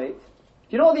hour late,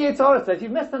 you know what the Yetzer Hara says?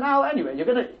 You've missed an hour anyway.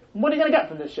 What are you going to get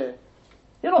from this share?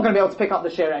 You're not going to be able to pick up the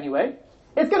share anyway.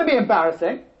 It's going to be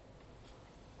embarrassing.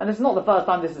 And this is not the first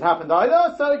time this has happened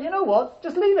either, so you know what?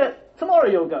 Just leave it. Tomorrow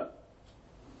you'll go.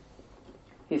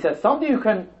 He says, somebody who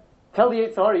can tell the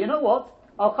Yetzer Hara, you know what?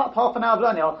 I'll cut half an hour of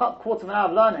learning, I'll cut 1/4 of an hour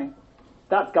of learning.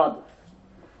 That's godless.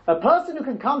 A person who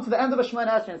can come to the end of a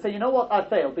Shemona Esrei and say, you know what, I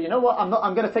failed, but you know what, I'm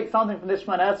going to take something from this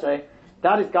Shemona Esrei,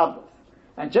 that is godless.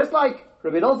 And just like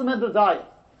Rabbi Elazar ben Dodai,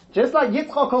 just like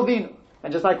Yitzchak Avinu,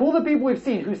 and just like all the people we've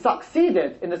seen who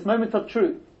succeeded in this moment of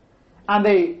truth, and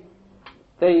they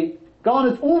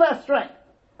garnered all their strength,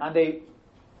 and they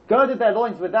girded their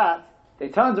loins with that, they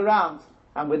turned around,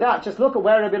 and with that, just look at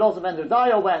where Rabbi Elazar ben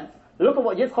Dodai went, look at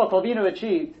what Yitzchak Avinu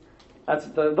achieved.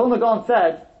 As the Vilna Gaon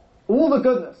said, all the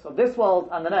goodness of this world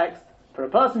and the next, for a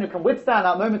person who can withstand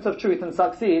that moment of truth and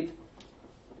succeed,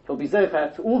 he'll be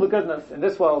zeichet to all the goodness in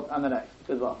this world and the next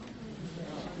as well.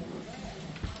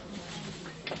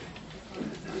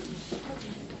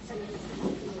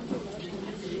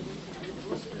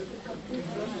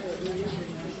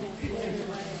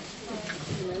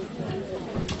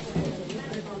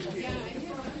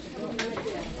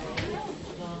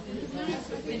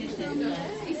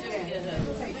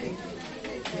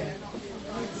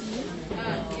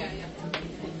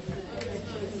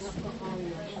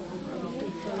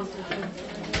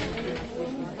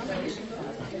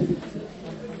 Yeah.